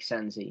like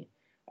Santi,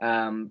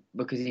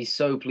 because he's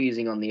so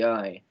pleasing on the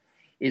eye,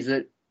 is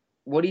that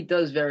what he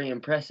does very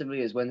impressively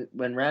is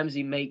when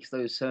Ramsey makes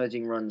those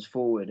surging runs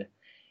forward,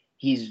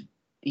 he's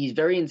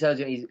very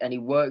intelligent, and he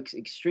works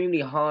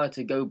extremely hard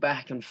to go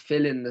back and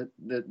fill in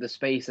the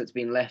space that's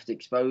been left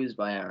exposed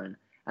by Aaron.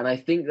 And I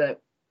think that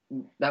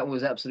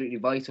was absolutely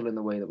vital in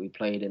the way that we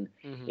played, and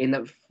in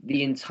that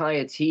the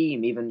entire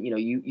team, even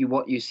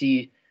you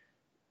see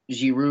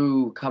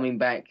Giroud coming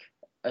back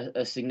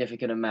a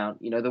significant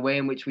amount. The way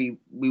in which we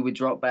would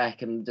drop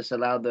back and just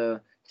allow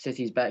the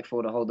City's back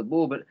four to hold the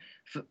ball, but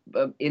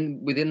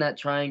within that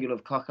triangle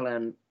of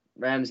Coquelin,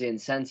 Ramsey,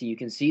 and Santi, you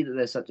can see that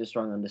there's such a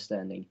strong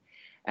understanding.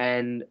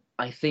 And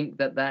I think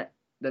that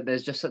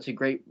there's just such a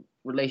great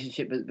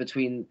relationship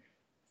between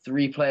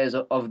 3 players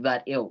of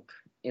that ilk,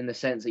 in the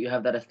sense that you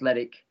have that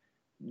athletic,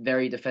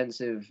 very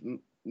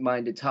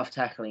defensive-minded, tough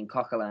tackling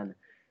Coquelin,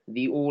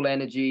 the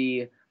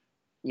all-energy,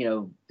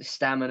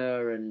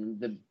 stamina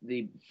and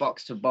the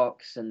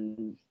box-to-box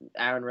and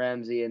Aaron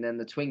Ramsey, and then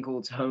the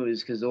twinkle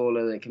toes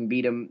Cazorla that can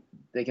beat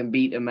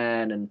a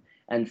man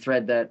and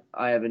thread that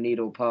eye of a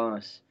needle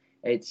pass.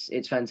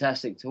 It's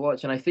fantastic to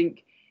watch, and I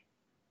think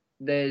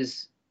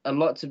there's a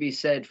lot to be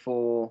said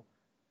for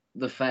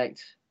the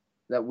fact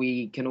that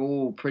we can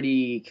all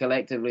pretty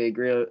collectively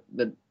agree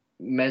that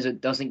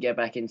Mesut doesn't get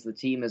back into the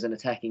team as an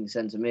attacking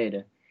centre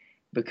mid,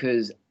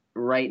 because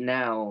right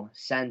now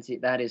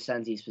that is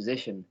Santi's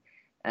position,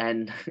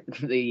 and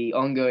the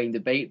ongoing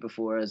debate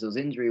before Ozil's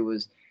injury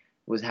was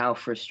how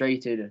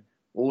frustrated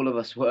all of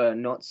us were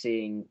not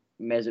seeing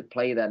Mesut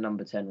play that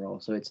number 10 role.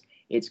 So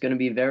it's going to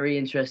be very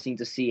interesting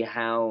to see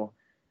how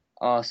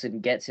Arsene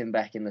gets him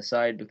back in the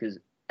side, because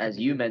as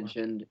you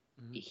mentioned,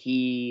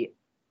 he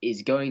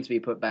is going to be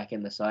put back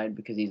in the side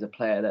because he's a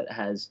player that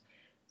has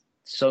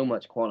so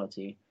much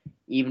quality,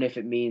 even if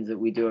it means that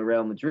we do a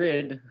Real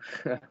Madrid,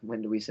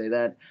 when do we say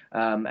that,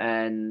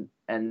 and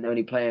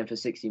only play him for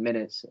 60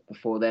 minutes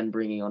before then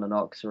bringing on an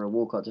Ox or a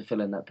Walcott to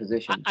fill in that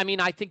position. I mean,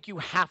 I think you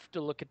have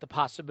to look at the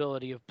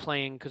possibility of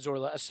playing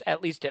Cazorla,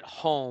 at least at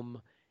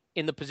home,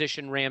 in the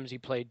position Ramsey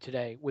played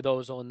today with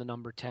Ozil in the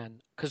number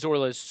 10.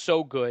 Cazorla is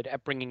so good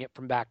at bringing it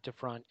from back to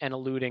front and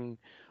eluding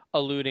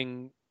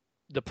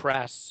the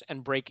press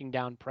and breaking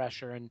down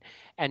pressure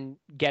and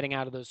getting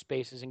out of those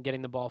spaces and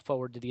getting the ball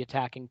forward to the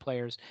attacking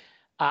players.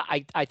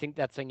 I think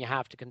that's something you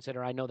have to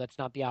consider. I know that's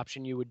not the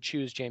option you would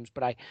choose, James,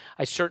 but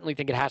I certainly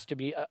think it has to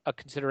be a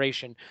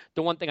consideration.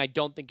 The one thing I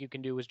don't think you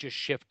can do is just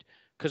shift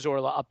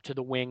Cazorla up to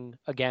the wing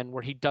again,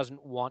 where he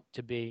doesn't want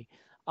to be.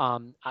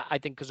 I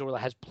think Cazorla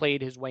has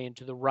played his way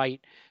into the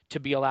right to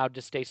be allowed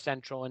to stay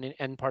central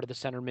and part of the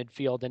center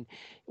midfield. And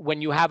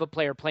when you have a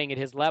player playing at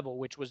his level,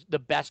 which was the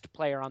best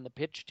player on the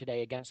pitch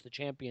today against the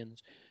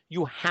champions,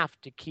 you have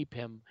to keep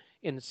him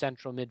in the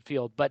central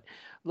midfield. But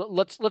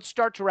let's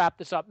start to wrap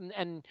this up.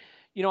 And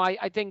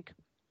I think,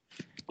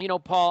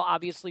 Paul,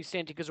 obviously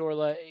Santi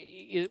Cazorla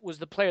was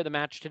the player of the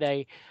match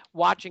today.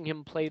 Watching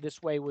him play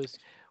this way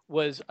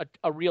was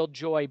a real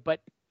joy.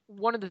 But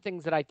one of the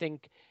things that I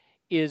think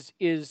is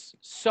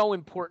so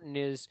important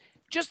is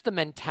just the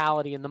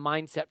mentality and the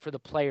mindset for the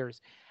players.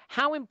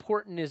 How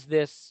important is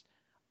this?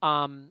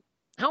 How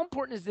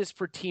important is this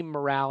for team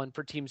morale and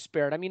for team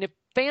spirit? I mean, if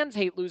fans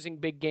hate losing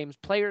big games,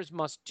 players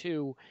must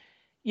too.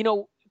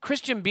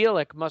 Christian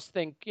Bielik must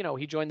think,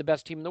 he joined the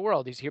best team in the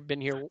world. He's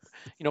been here,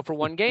 for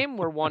one game.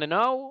 We're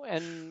 1-0,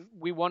 and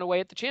we won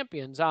away at the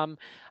champions. I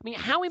mean,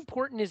 how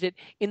important is it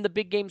in the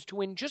big games to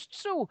win, just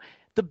so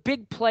the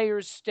big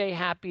players stay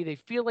happy? They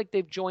feel like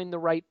they've joined the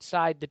right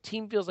side. The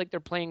team feels like they're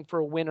playing for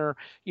a winner.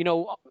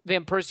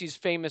 Van Persie's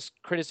famous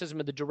criticism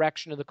of the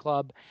direction of the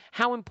club.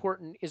 How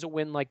important is a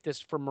win like this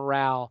for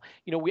morale?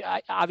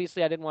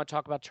 Obviously I didn't want to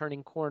talk about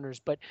turning corners,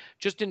 but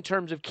just in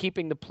terms of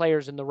keeping the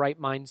players in the right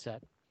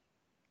mindset.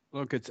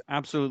 Look, it's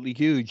absolutely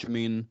huge. I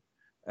mean,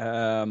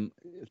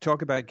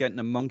 talk about getting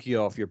a monkey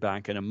off your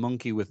back, and a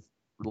monkey with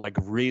like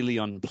really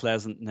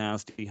unpleasant,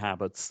 nasty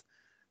habits.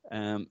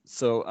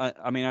 So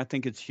I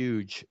think it's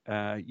huge.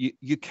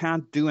 You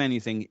can't do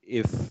anything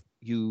if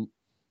you,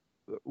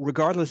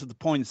 regardless of the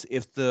points,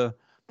 if the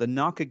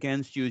knock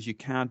against you is you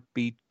can't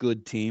beat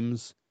good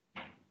teams,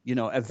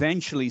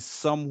 eventually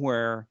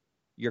somewhere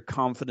your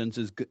confidence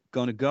is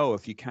going to go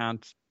if you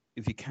can't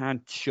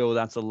show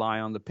that's a lie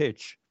on the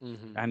pitch.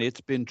 Mm-hmm. And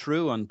it's been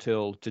true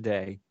until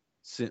today.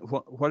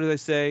 What did I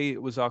say?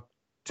 It was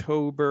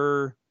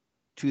October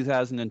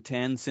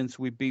 2010 since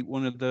we beat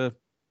one of the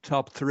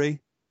top three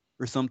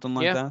or something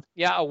like that.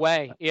 Yeah,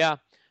 away. Yeah.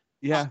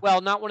 Yeah.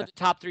 Well, not one of the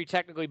top three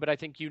technically, but I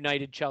think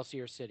United, Chelsea,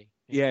 or City.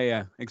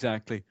 Yeah,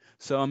 exactly.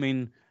 So, I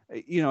mean,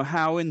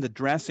 how in the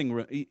dressing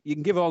room, you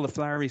can give all the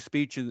flowery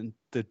speeches in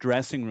the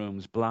dressing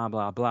rooms, blah,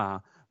 blah,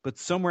 blah. But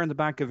somewhere in the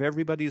back of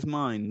everybody's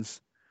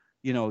minds,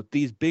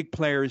 these big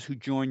players who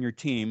join your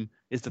team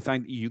is the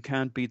fact that you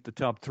can't beat the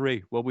top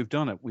three. Well, we've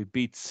done it. We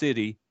beat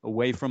City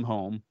away from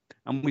home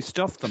and we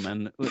stuffed them.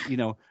 And,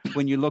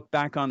 when you look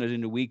back on it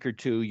in a week or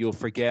two, you'll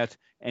forget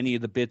any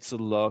of the bits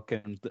of luck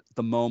and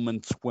the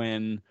moments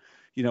when,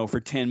 for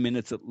 10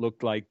 minutes it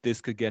looked like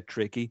this could get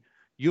tricky.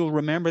 You'll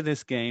remember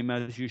this game,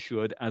 as you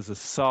should, as a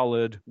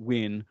solid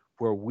win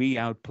where we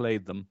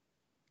outplayed them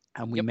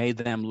and we made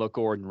them look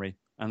ordinary.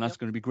 And that's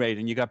going to be great.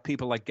 And you got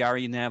people like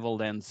Gary Neville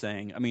then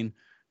saying, I mean,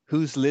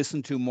 who's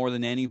listened to more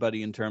than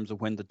anybody in terms of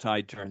when the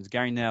tide turns?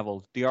 Gary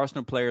Neville. The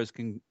Arsenal players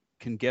can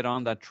get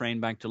on that train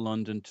back to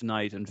London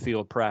tonight and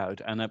feel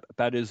proud. And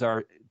that is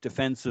our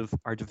defensive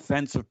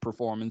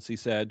performance, he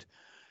said.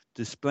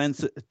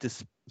 Defensive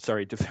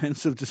display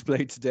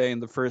today in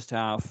the first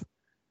half.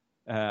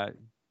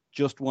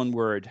 Just one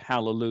word,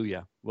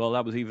 hallelujah. Well,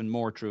 that was even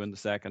more true in the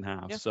second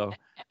half. Yeah. So,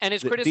 and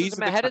his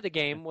criticism ahead of the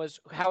game was,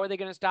 how are they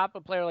going to stop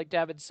a player like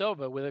David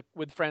Silva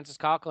with Francis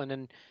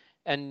Coquelin?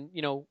 And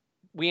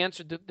we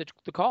answered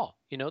the call.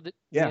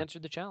 We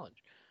answered the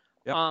challenge.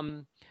 Yep.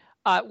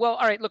 Well,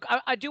 all right. Look,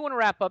 I do want to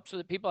wrap up so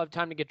that people have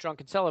time to get drunk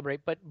and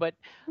celebrate. But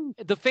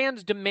the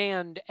fans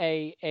demand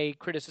a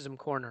criticism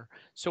corner,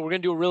 so we're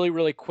going to do a really,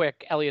 really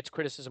quick Elliot's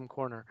criticism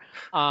corner.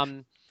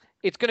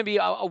 It's going to be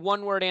a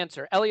one-word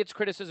answer. Elliot's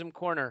criticism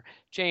corner.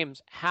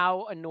 James,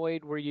 how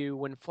annoyed were you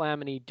when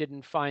Flamini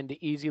didn't find the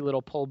easy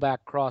little pullback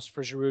cross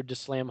for Giroud to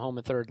slam home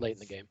a third late in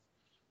the game?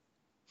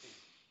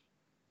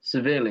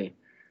 Severely.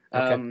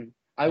 Okay.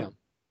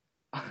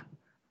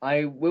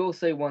 I will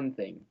say one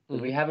thing.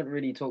 Mm-hmm. We haven't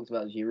really talked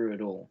about Giroud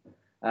at all.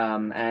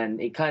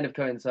 And it kind of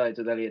coincides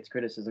with Elliot's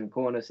criticism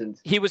corner, since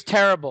he was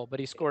terrible,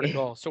 but he scored a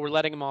goal, so we're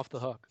letting him off the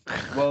hook.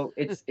 Well,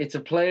 it's a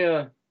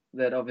player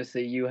that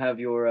obviously you have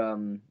your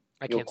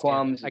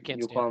qualms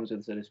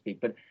with, so to speak.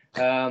 But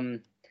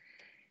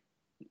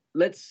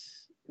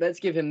let's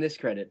give him this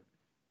credit.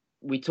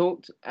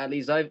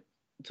 I've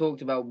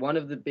talked about one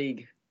of the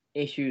big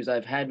issues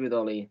I've had with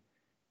Ollie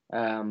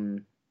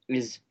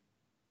is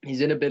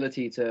his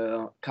inability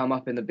to come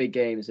up in the big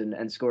games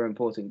and score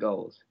important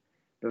goals.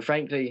 But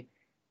frankly,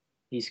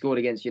 he scored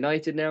against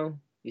United now,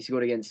 he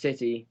scored against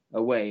City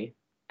away,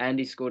 and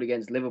he scored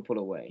against Liverpool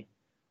away.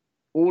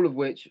 All of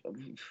which,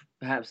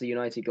 perhaps the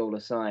United goal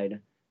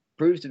aside,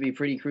 proves to be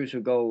pretty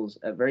crucial goals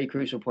at very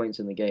crucial points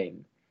in the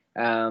game.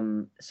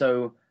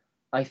 So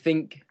I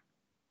think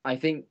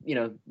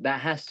that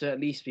has to at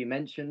least be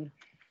mentioned.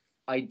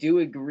 I do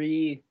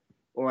agree,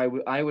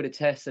 or I would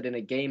attest that in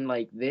a game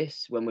like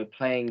this, when we're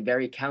playing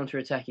very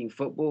counter-attacking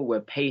football, where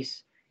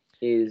pace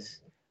is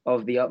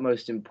of the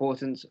utmost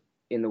importance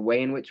in the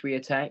way in which we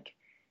attack,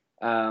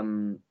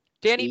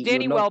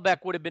 Danny not...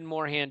 Welbeck would have been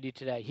more handy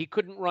today. He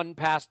couldn't run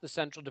past the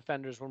central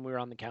defenders when we were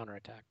on the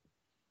counterattack.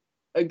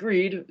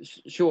 Agreed,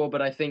 sure,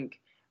 but I think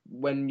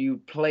when you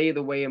play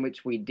the way in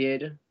which we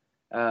did,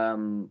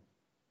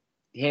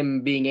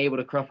 him being able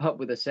to crop up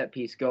with a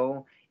set-piece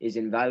goal is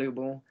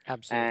invaluable.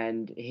 Absolutely.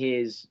 And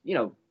his,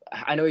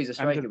 I know he's a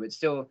striker, but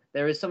still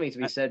there is something to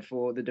be said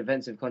for the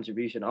defensive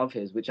contribution of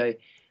his, which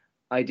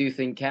I do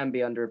think can be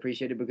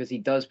underappreciated because he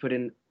does put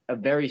in a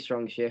very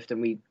strong shift,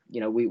 and we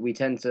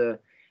tend to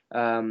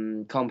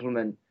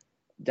compliment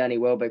Danny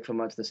Welbeck for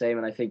much the same,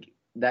 and I think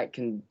that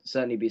can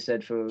certainly be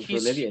said for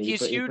Olivier.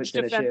 He's huge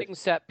defending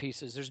set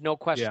pieces. There's no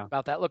question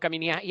about that. Look, I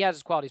mean, he has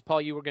his qualities.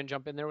 Paul, you were going to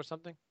jump in there with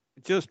something?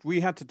 We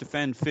had to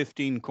defend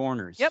 15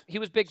 corners. Yep, he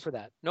was big for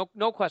that.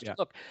 No question. Yeah.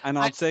 Look, and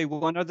I'll say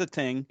one other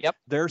thing. Yep.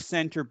 Their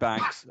center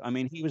backs. I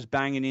mean, he was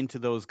banging into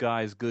those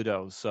guys,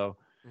 goodos. So,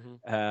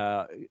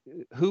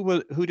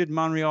 who did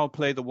Monreal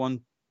play the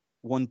 1-2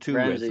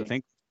 with? I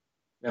think.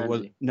 It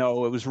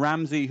was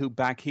Ramsey who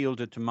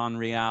backheeled it to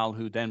Monreal,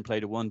 who then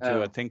played a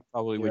 1-2. I think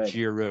probably with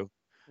Giroud.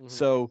 Mm-hmm.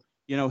 So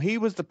he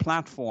was the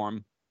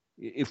platform.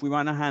 If we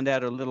want to hand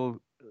out a little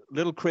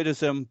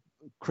criticism,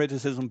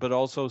 but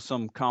also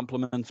some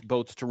compliments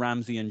both to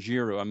Ramsey and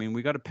Giroud. I mean,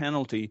 we got a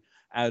penalty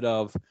out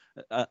of.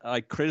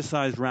 I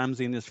criticized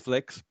Ramsey in his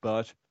flicks,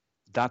 but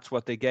that's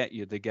what they get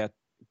you. They get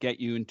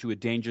you into a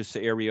dangerous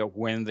area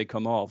when they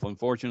come off.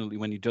 Unfortunately,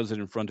 when he does it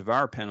in front of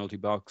our penalty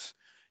box,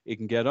 it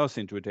can get us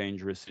into a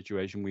dangerous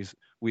situation.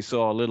 We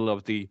saw a little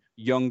of the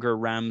younger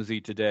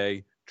Ramsey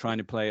today trying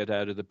to play it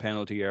out of the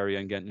penalty area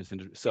and getting us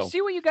into. So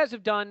see what you guys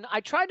have done. I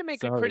tried to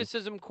make a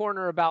criticism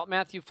corner about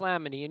Matthew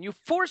Flamini, and you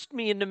forced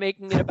me into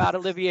making it about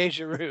Olivier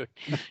Giroud.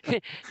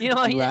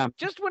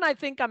 Just when I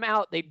think I'm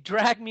out, they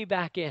drag me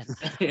back in.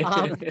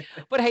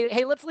 But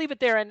hey, let's leave it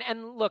there.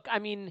 And look, I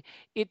mean,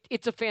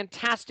 it's a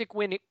fantastic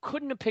win. It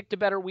couldn't have picked a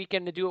better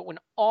weekend to do it when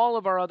all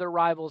of our other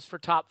rivals for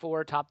top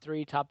 4, top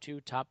 3, top 2,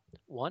 top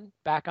 1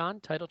 back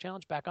on title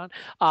challenge back on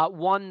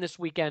won this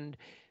weekend.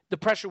 The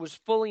pressure was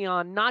fully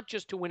on, not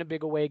just to win a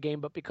big away game,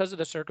 but because of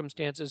the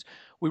circumstances,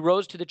 we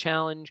rose to the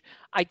challenge.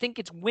 I think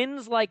it's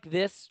wins like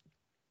this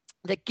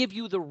that give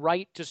you the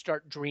right to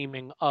start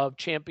dreaming of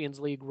Champions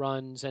League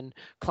runs and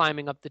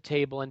climbing up the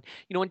table. And,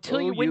 until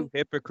you win. You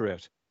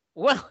hypocrite.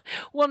 Well,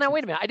 now,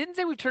 wait a minute. I didn't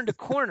say we've turned a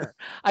corner.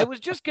 I was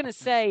just going to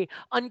say,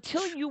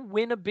 until you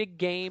win a big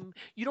game,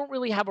 you don't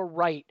really have a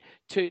right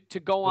to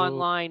go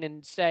online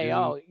and say,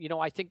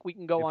 I think we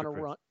can go on a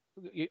run.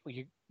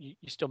 You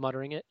still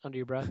muttering it under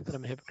your breath that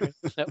I'm a hypocrite?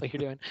 Is that what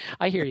you're doing?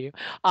 I hear you.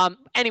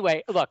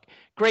 Anyway, look,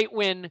 great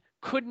win.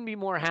 Couldn't be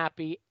more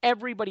happy.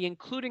 Everybody,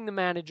 including the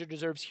manager,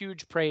 deserves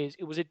huge praise.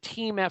 It was a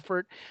team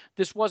effort.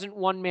 This wasn't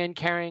one man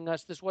carrying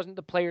us. This wasn't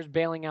the players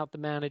bailing out the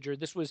manager.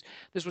 This was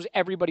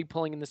everybody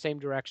pulling in the same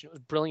direction. It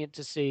was brilliant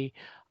to see.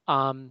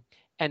 And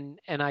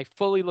I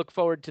fully look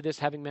forward to this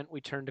having meant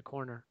we turned a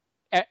corner.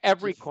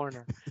 Every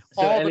corner.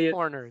 So all the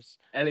corners.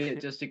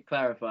 Elliot, just to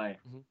clarify,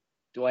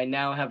 do I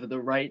now have the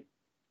right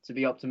to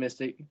be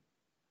optimistic?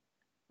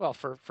 Well,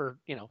 for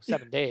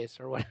 7 days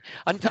or what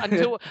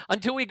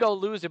until we go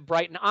lose at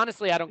Brighton.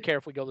 Honestly, I don't care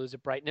if we go lose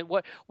at Brighton.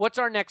 What's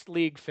our next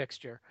league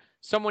fixture?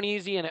 Someone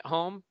easy and at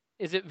home?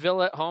 Is it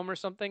Villa at home or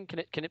something?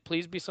 Can it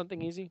please be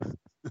something easy?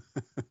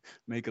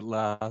 Make it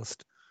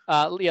last.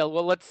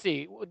 Well, let's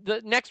see.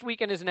 The next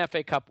weekend is an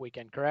FA Cup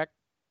weekend, correct?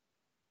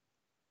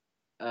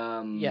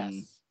 Yes.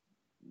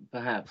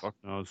 Perhaps. Fuck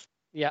knows.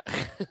 Yeah.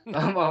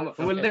 I'm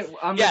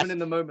living in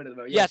the moment at the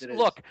moment. Yes,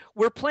 look,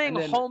 we're playing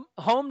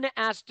home to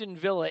Aston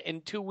Villa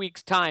in 2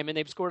 weeks' time, and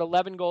they've scored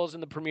 11 goals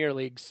in the Premier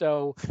League.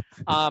 So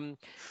I'm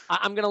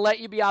going to let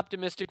you be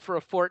optimistic for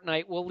a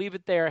fortnight. We'll leave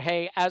it there.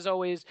 Hey, as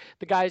always,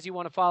 the guys you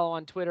want to follow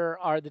on Twitter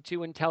are the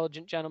two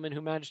intelligent gentlemen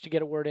who managed to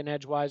get a word in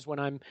edgewise when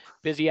I'm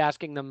busy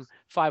asking them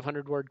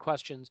 500-word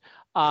questions.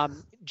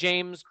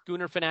 James,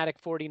 Gooner Fanatic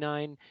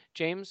 49.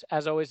 James,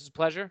 as always, it's a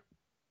pleasure.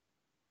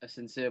 A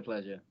sincere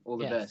pleasure. All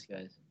the best,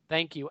 guys.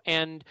 Thank you.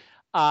 And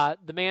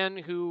the man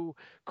who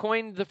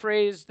coined the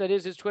phrase that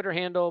is his Twitter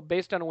handle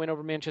based on a win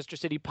over Manchester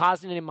City,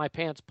 pausing it in my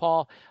pants,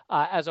 Paul,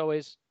 as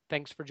always,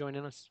 thanks for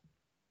joining us.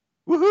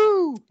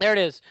 Woohoo! There it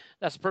is.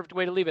 That's the perfect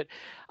way to leave it.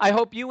 I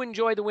hope you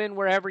enjoy the win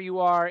wherever you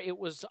are. It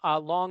was a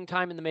long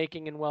time in the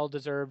making and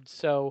well-deserved,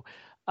 so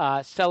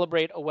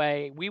celebrate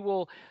away. We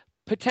will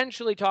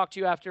potentially talk to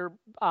you after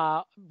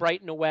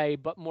Brighton away,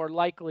 but more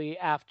likely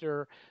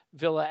after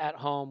Villa at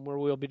home, where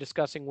we'll be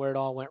discussing where it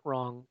all went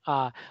wrong.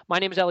 My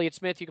name is Elliot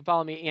Smith. You can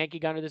follow me at Yankee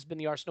Gunner. This has been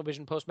the Arsenal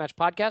Vision Post-Match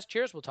Podcast.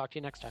 Cheers. We'll talk to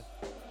you next time.